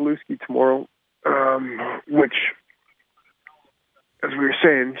be Wasilewski tomorrow, which, as we were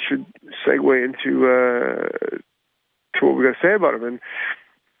saying, should segue into what we're going to say about him. And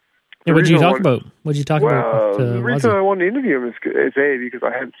what did you talk about? What did you talk about? The reason I wanted to interview him is A, because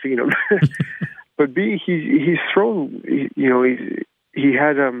I hadn't seen him, but B, he's thrown. He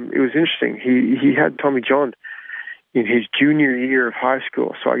had. It was interesting. He had Tommy John in his junior year of high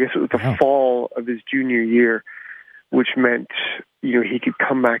school. So I guess it was the fall of his junior year, which meant he could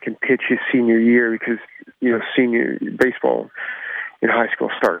come back and pitch his senior year, because senior baseball in high school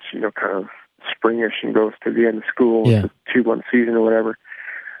starts kind of springish and goes to the end of school. It's a 2-month season or whatever.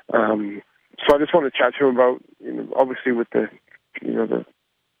 So I just want to chat to him about obviously with the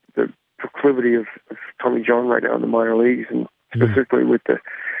proclivity of Tommy John right now in the minor leagues, and specifically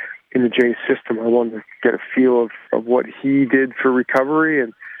in the Jays system. I wanted to get a feel of what he did for recovery,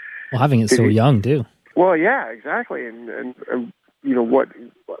 and having it so young too. Well, yeah, exactly, and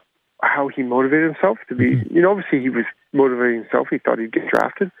how he motivated himself to be. Obviously he was motivating himself. He thought he'd get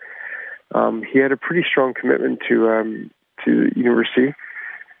drafted. He had a pretty strong commitment to the university,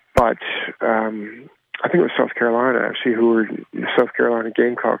 but I think it was South Carolina actually, who were the South Carolina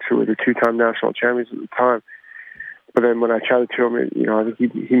Gamecocks, who were the 2-time national champions at the time. But then when I chatted to him, I think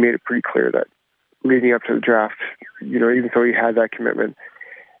he made it pretty clear that leading up to the draft, even though he had that commitment,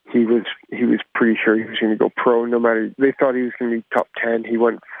 he was pretty sure he was going to go pro. No matter, they thought he was going to be top 10. He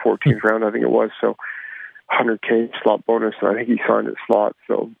went 14th round, I think it was. So $100K slot bonus, and I think he signed at slot.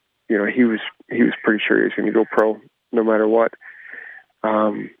 So he was pretty sure he was going to go pro no matter what.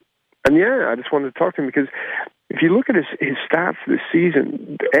 And yeah, I just wanted to talk to him because if you look at his stats this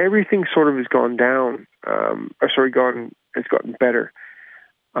season, everything sort of has gone down. Has gotten better.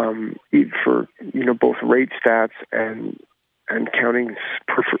 For both rate stats and and counting his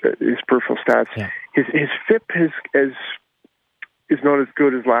peripheral stats. Yeah. His FIP is not as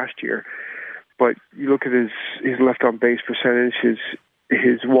good as last year, but you look at his left on base percentage,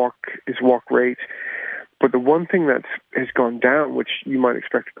 his walk rate. But the one thing that has gone down, which you might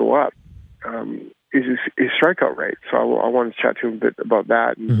expect to go up, is his strikeout rate. So I want to chat to him a bit about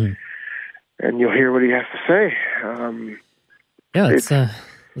that, and you'll hear what he has to say.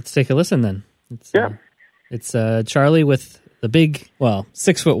 Let's take a listen then. It's Charlie with the big,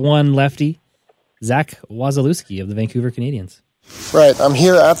 6'1" lefty, Zach Wasilewski of the Vancouver Canadians. Right, I'm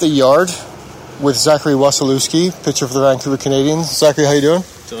here at the yard with Zachary Wasilewski, pitcher for the Vancouver Canadians. Zachary, how you doing?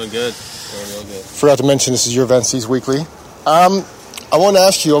 Doing good. Doing real good. Forgot to mention this is your Vancees Weekly. I want to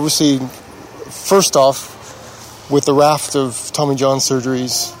ask you, obviously, first off, with the raft of Tommy John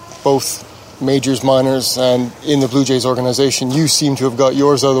surgeries, both majors, minors, and in the Blue Jays organization, you seem to have got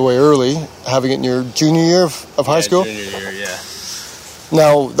yours out of the way early, having it in your junior year of high school? Junior year, yeah.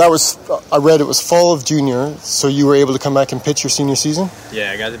 Now, I read it was fall of junior, so you were able to come back and pitch your senior season?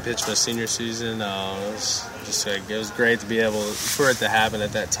 Yeah, I got to pitch my senior season. It was great to be able for it to happen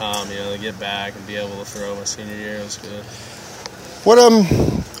at that time, to get back and be able to throw my senior year. It was good.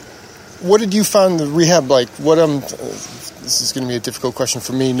 What did you find the rehab like? This is going to be a difficult question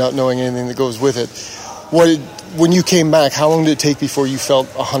for me, not knowing anything that goes with it. When you came back, how long did it take before you felt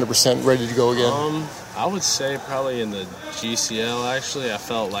 100% ready to go again? I would say probably in the GCL, actually. I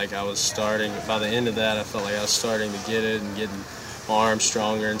felt like I was starting, by the end of that, I felt like I was starting to get it and getting my arms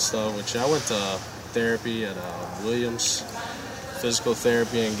stronger and stuff, which I went to therapy at Williams Physical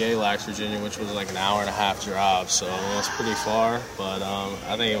Therapy in Galax, Virginia, which was like an hour-and-a-half drive, so it was pretty far, but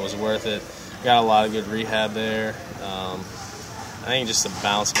I think it was worth it. Got a lot of good rehab there. I think just to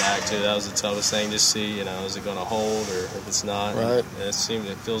bounce back, too, that was the toughest thing to see, is it going to hold or if it's not. Right. And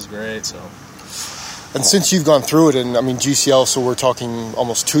it feels great, so. And since you've gone through it, and I mean GCL, so we're talking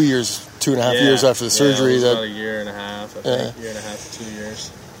almost 2 years, 2.5 years after the surgery. It was about a year and a half, I think. Year and a half to 2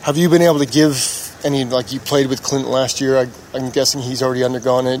 years. Have you been able to give any, like you played with Clint last year, I'm guessing he's already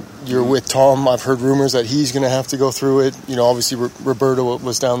undergone it. You're with Tom. I've heard rumors that he's going to have to go through it. Obviously Roberto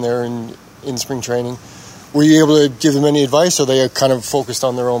was down there in spring training. Were you able to give them any advice, or they kind of focused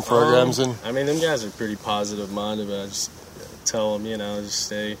on their own programs? Them guys are pretty positive-minded, but I just tell them, just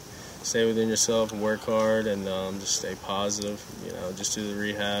stay within yourself and work hard and just stay positive. Just do the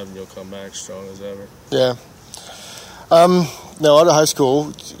rehab and you'll come back strong as ever. Yeah. Now, out of high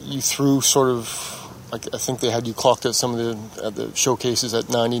school, you threw sort of, I think they had you clocked at some of the showcases at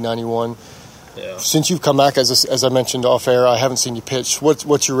 90, 91. Yeah. Since you've come back, as I mentioned off air, I haven't seen you pitch.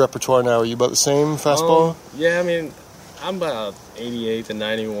 What's your repertoire now? Are you about the same fastball? I'm about 88 to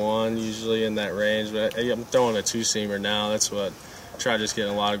 91, usually in that range. But I'm throwing a two-seamer now. That's what I try, just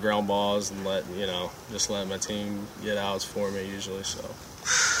getting a lot of ground balls and let my team get outs for me usually. So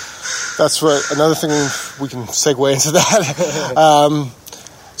that's what another thing we can segue into that.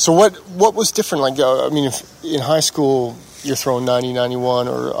 So what was different? If in high school you're throwing 90, 91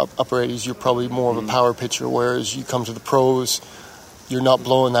 or upper 80s, you're probably more of a power pitcher, whereas you come to the pros, you're not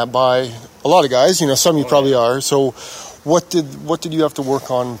blowing that by a lot of guys. Some you probably are. So what did you have to work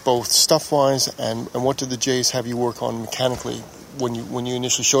on both stuff-wise and what did the Jays have you work on mechanically when you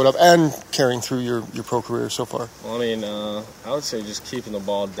initially showed up and carrying through your pro career so far? Well, I would say just keeping the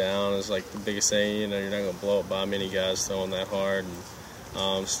ball down is like the biggest thing. You're not going to blow it by many guys throwing that hard.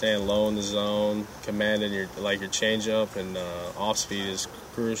 And staying low in the zone, commanding your changeup and off speed is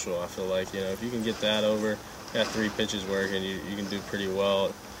crucial. I feel like if you can get that over, got 3 pitches working, you can do pretty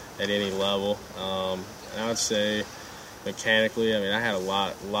well at any level. And I would say mechanically, I had a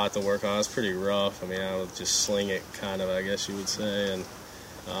lot to work on. It was pretty rough. I would just sling it, kind of, I guess you would say, and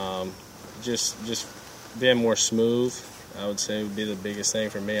just being more smooth, I would say, would be the biggest thing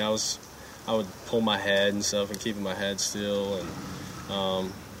for me. I would pull my head and stuff and keeping my head still, and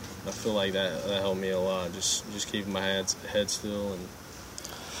I feel like that helped me a lot. Just keeping my head still. And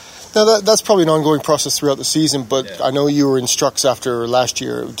now that's probably an ongoing process throughout the season. But yeah. I know you were in Instructs after last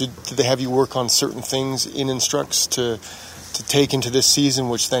year. Did they have you work on certain things in Instructs to take into this season,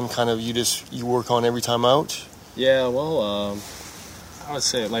 which then kind of you work on every time out? Yeah. Well, I would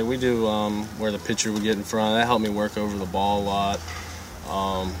say we do where the pitcher would get in front. That helped me work over the ball a lot.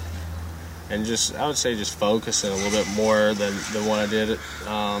 And I would say just focusing a little bit more than when I did it.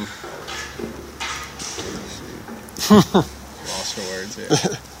 Lost for words here.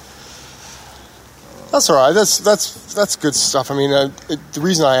 That's all right. That's good stuff. The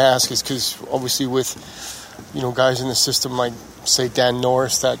reason I ask is because obviously with guys in the system like say Dan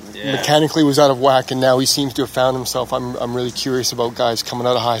Norris that mechanically was out of whack and now he seems to have found himself. I'm really curious about guys coming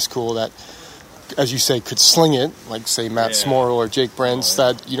out of high school that as you say, could sling it, like say Matt Smorrell or Jake Brents,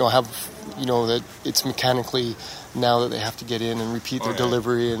 that that it's mechanically now that they have to get in and repeat their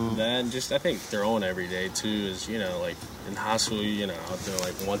delivery. And then just I think throwing every day too is like in high school I'll do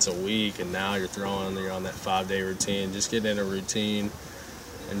like once a week, and now you're on that 5-day routine. Just getting in a routine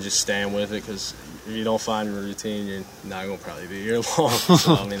and just staying with it, because if you don't find a routine, you're not going to probably be here long.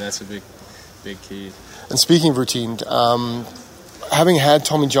 So I mean that's a big key. And speaking of routine, having had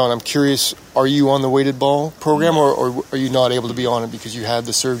Tommy John, I'm curious, are you on the weighted ball program, or are you not able to be on it because you had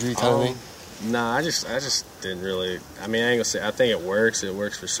the surgery kind of thing? Nah, I just didn't really. I mean, I ain't gonna say. I think it works. It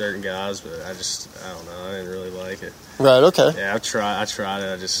works for certain guys, but I don't know. I didn't really like it. Right. Okay. Yeah, I tried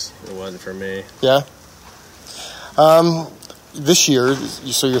it. It wasn't for me. Yeah. This year,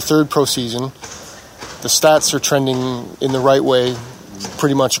 so your third pro season, the stats are trending in the right way,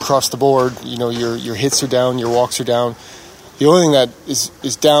 pretty much across the board. Your hits are down, your walks are down. The only thing that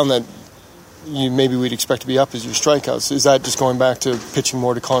is down that maybe we'd expect to be up is your strikeouts. Is that just going back to pitching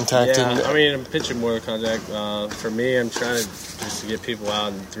more to contact? Yeah, I'm pitching more to contact. For me, I'm trying to just to get people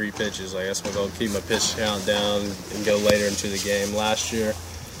out in 3 pitches. Like that's my goal, keep my pitch count down and go later into the game. Last year,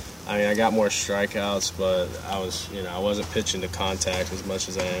 I got more strikeouts, but I wasn't pitching to contact as much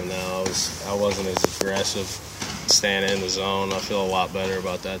as I am now. I wasn't as aggressive staying in the zone. I feel a lot better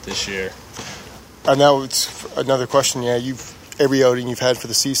about that this year. And now it's another question. Yeah, every outing you've had for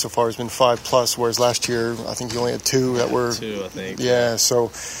the C so far has been 5+, whereas last year I think you only had 2 that were 2. I think. Yeah.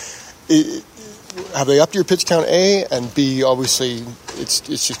 So, have they upped your pitch count? A, and B, obviously it's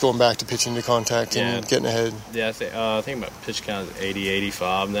just going back to pitching to contact and getting ahead. Yeah, I think my pitch count is 80,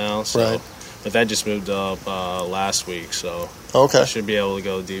 85 now. So, right. But that just moved up last week, so okay. I should be able to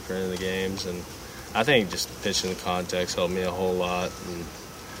go deeper into the games, and I think just pitching to contacts helped me a whole lot, and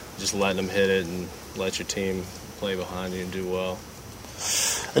just letting them hit it and let your team play behind you and do well.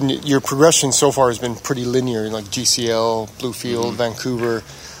 And your progression so far has been pretty linear, like GCL, Bluefield, Vancouver.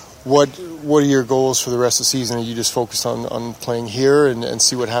 What are your goals for the rest of the season? Are you just focused on playing here and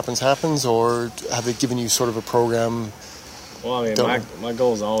see what happens, or have they given you sort of a program? Well, I mean, my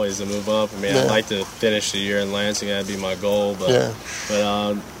goal is always to move up. I mean, I'd like to finish the year in Lansing. That'd be my goal. But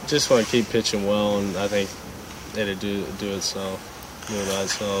just want to keep pitching well, and I think it'll do itself, move by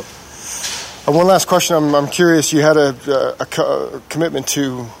itself. One last question. I'm curious. You had a commitment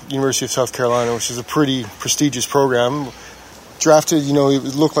to University of South Carolina, which is a pretty prestigious program. Drafted, it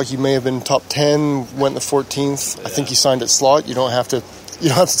looked like you may have been top 10, went the 14th. Yeah. I think you signed at slot. You don't have to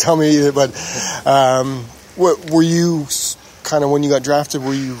tell me either. But what were you kind of, when you got drafted?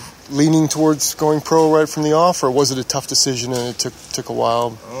 Were you leaning towards going pro right from the off, or was it a tough decision and it took a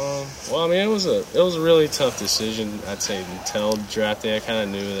while? Well, I mean, it was a really tough decision. I'd say until draft day, I kind of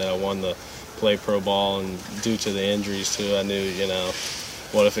knew that I wanted to play pro ball, and due to the injuries too, I knew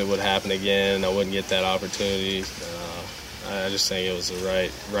what if it would happen again? I wouldn't get that opportunity. I just think it was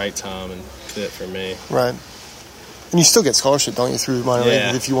the right time and fit for me. Right. And you still get scholarship, don't you, through minor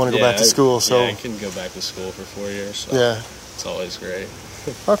league if you want to go back to school? So I can go back to school for 4 years. So it's always great.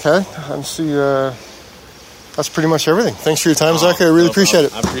 Okay. I see. That's pretty much everything. Thanks for your time, Zach. I really appreciate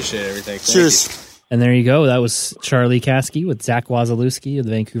it. I appreciate everything. Cheers. Thank you. And there you go. That was Charlie Caskey with Zach Wasilewski of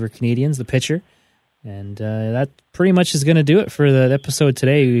the Vancouver Canadians, the pitcher. And that pretty much is going to do it for the episode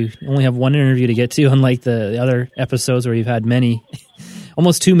today. We only have one interview to get to, unlike the other episodes where you've had many,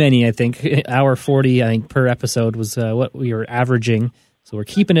 almost too many, I think. Hour 40, I think, per episode was what we were averaging. So we're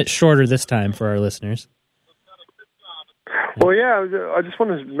keeping it shorter this time for our listeners. Well, yeah, I just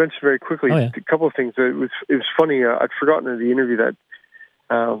wanted to mention very quickly a couple of things. It was funny. I'd forgotten in the interview that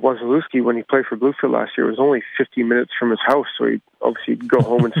Wasilewski, when he played for Bluefield last year, was only 15 minutes from his house, so he'd obviously go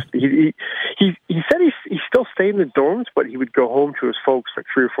home and he said he still stayed in the dorms, but he would go home to his folks like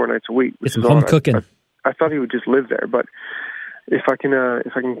 3 or 4 nights a week. Get some home cooking. I thought he would just live there, but if I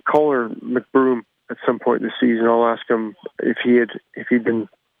can call her McBroom at some point this season, I'll ask him if he'd been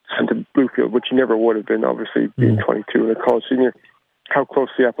sent to Bluefield, which he never would have been, obviously being 22 and a college senior, how close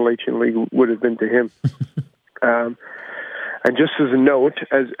the Appalachian League would have been to him. And just as a note,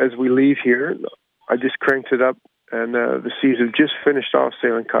 as we leave here, I just cranked it up, and the Seas have just finished off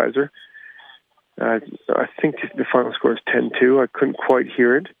Salem Kaiser. I think the final score is 10-2. I couldn't quite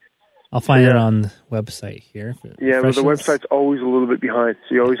hear it. I'll find it on the website here. Yeah, but the website's always a little bit behind,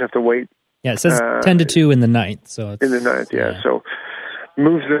 so you always have to wait. Yeah, it says 10-2 in the ninth. So it's, in the ninth, yeah. So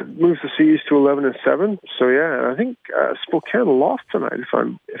moves the Seas to 11-7. So yeah, I think Spokane lost tonight, if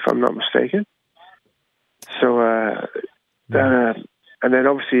I'm not mistaken. So. And then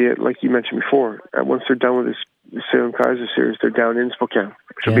obviously, like you mentioned before, once they're done with this Salem Kaiser series, they're down in Spokane,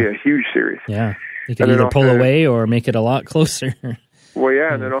 which will be a huge series. Yeah, you can either pull away or make it a lot closer. Well,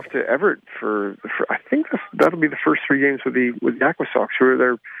 yeah, and then off to Everett for I think that'll be the first 3 games with the Aqua Sox, who are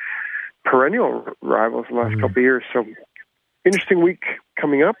their perennial rivals the last couple of years. So, interesting week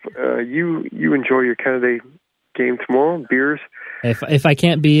coming up. You enjoy your Canada Day game tomorrow. Beers. If I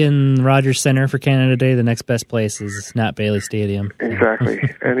can't be in Rogers Centre for Canada Day, the next best place is Nat Bailey Stadium. Exactly.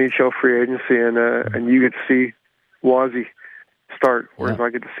 NHL free agency, and you get to see Wazzy start, whereas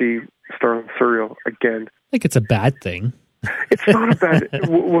I get to see Sterling Surreal again. I think it's a bad thing. It's not a bad.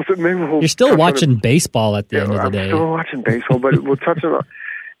 You're still watching baseball at the end of the day. I'm still watching baseball, but we'll touch on.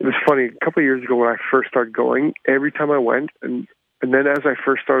 It was funny. A couple of years ago when I first started going, every time I went, and then as I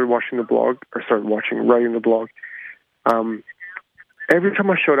first started watching the blog, or started writing the blog, every time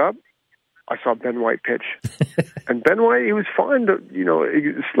I showed up, I saw Ben White pitch. And Ben White, he was fine.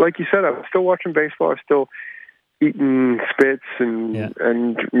 Like you said, I was still watching baseball. I was still eating spits and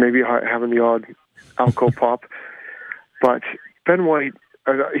maybe having the odd alco pop. But Ben White,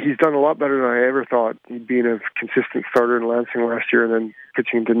 he's done a lot better than I ever thought. He'd been a consistent starter in Lansing last year and then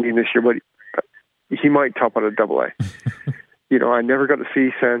pitching in Dunedin this year. But he might top out at AA. I never got to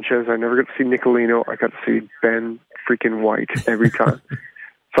see Sanchez. I never got to see Nicolino. I got to see Ben freaking White every time.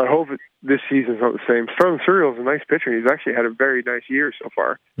 So I hope this season's not the same. Sterling Surreal is a nice pitcher. He's actually had a very nice year so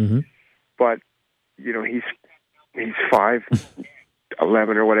far. Mm-hmm. But, he's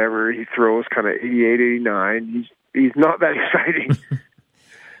 5'11" or whatever. He throws kind of 88, 89. He's not that exciting.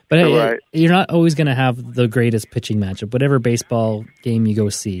 But you're not always going to have the greatest pitching matchup. Whatever baseball game you go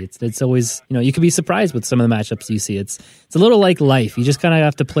see, it's always, you can be surprised with some of the matchups you see. It's a little like life. You just kind of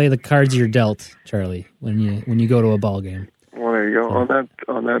have to play the cards you're dealt, Charlie, when you go to a ball game. Well, there you go. On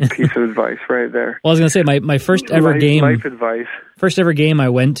that piece of advice right there. Well, I was going to say my first ever game. Life advice. First ever game I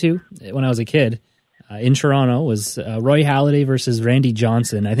went to when I was a kid in Toronto was Roy Halladay versus Randy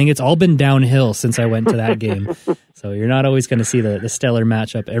Johnson. I think it's all been downhill since I went to that game. So you're not always going to see the stellar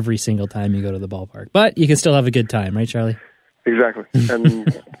matchup every single time you go to the ballpark. But you can still have a good time, right, Charlie? Exactly.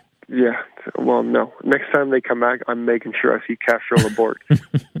 And, yeah, well, no. Next time they come back, I'm making sure I see Castro Laborde.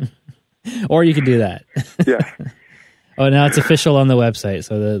 Or you can do that. Yeah. Oh, now it's official on the website.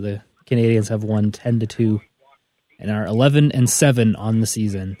 So the Canadians have won 10-2 and are 11-7 on the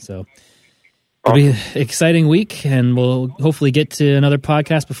season. So it'll be an exciting week, and we'll hopefully get to another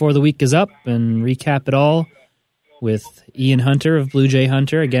podcast before the week is up and recap it all with Ian Hunter of Blue Jay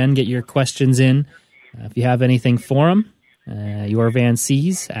Hunter. Again, get your questions in. If you have anything for him,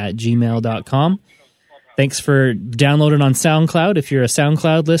 yourvancs@gmail.com. Thanks for downloading on SoundCloud if you're a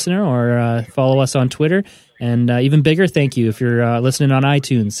SoundCloud listener, or follow us on Twitter. And even bigger thank you if you're listening on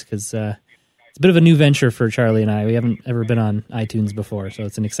iTunes, because it's a bit of a new venture for Charlie and I. We haven't ever been on iTunes before, so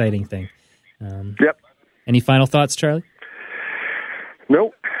it's an exciting thing. Yep. Any final thoughts, Charlie?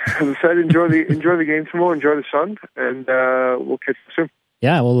 Nope. As I said, enjoy the game tomorrow, enjoy the sun, and we'll catch you soon.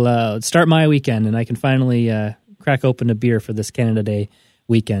 Yeah, we'll start my weekend, and I can finally crack open a beer for this Canada Day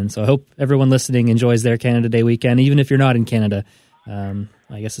weekend. So I hope everyone listening enjoys their Canada Day weekend, even if you're not in Canada. I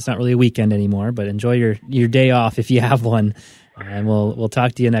guess it's not really a weekend anymore, but enjoy your day off if you have one, and we'll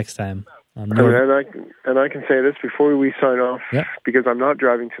talk to you next time. And I can say this before we sign off, because I'm not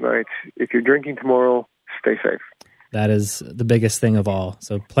driving tonight. If you're drinking tomorrow, stay safe. That is the biggest thing of all.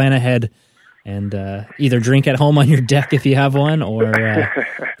 So plan ahead and either drink at home on your deck if you have one, or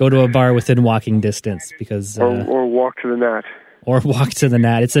go to a bar within walking distance, because or walk to the Nat. Or walk to the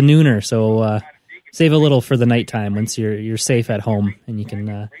Nat. It's a nooner, so save a little for the nighttime once you're safe at home and you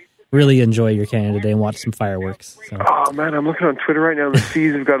can really enjoy your Canada Day and watch some fireworks. So. Oh man, I'm looking on Twitter right now, and the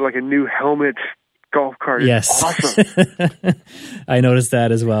Seas have got like a new helmet golf cart. Yes. Awesome. I noticed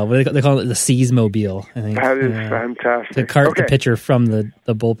that as well. They call it the Seas Mobile, I think. That is fantastic. To cart the pitcher from the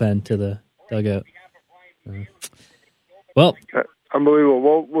bullpen to the dugout. Well, unbelievable.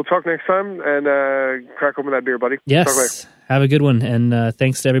 Well, we'll talk next time, and crack open that beer, buddy. Yes. Have a good one, and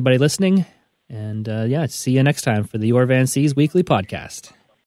thanks to everybody listening. And see you next time for the Your Van Seas Weekly Podcast.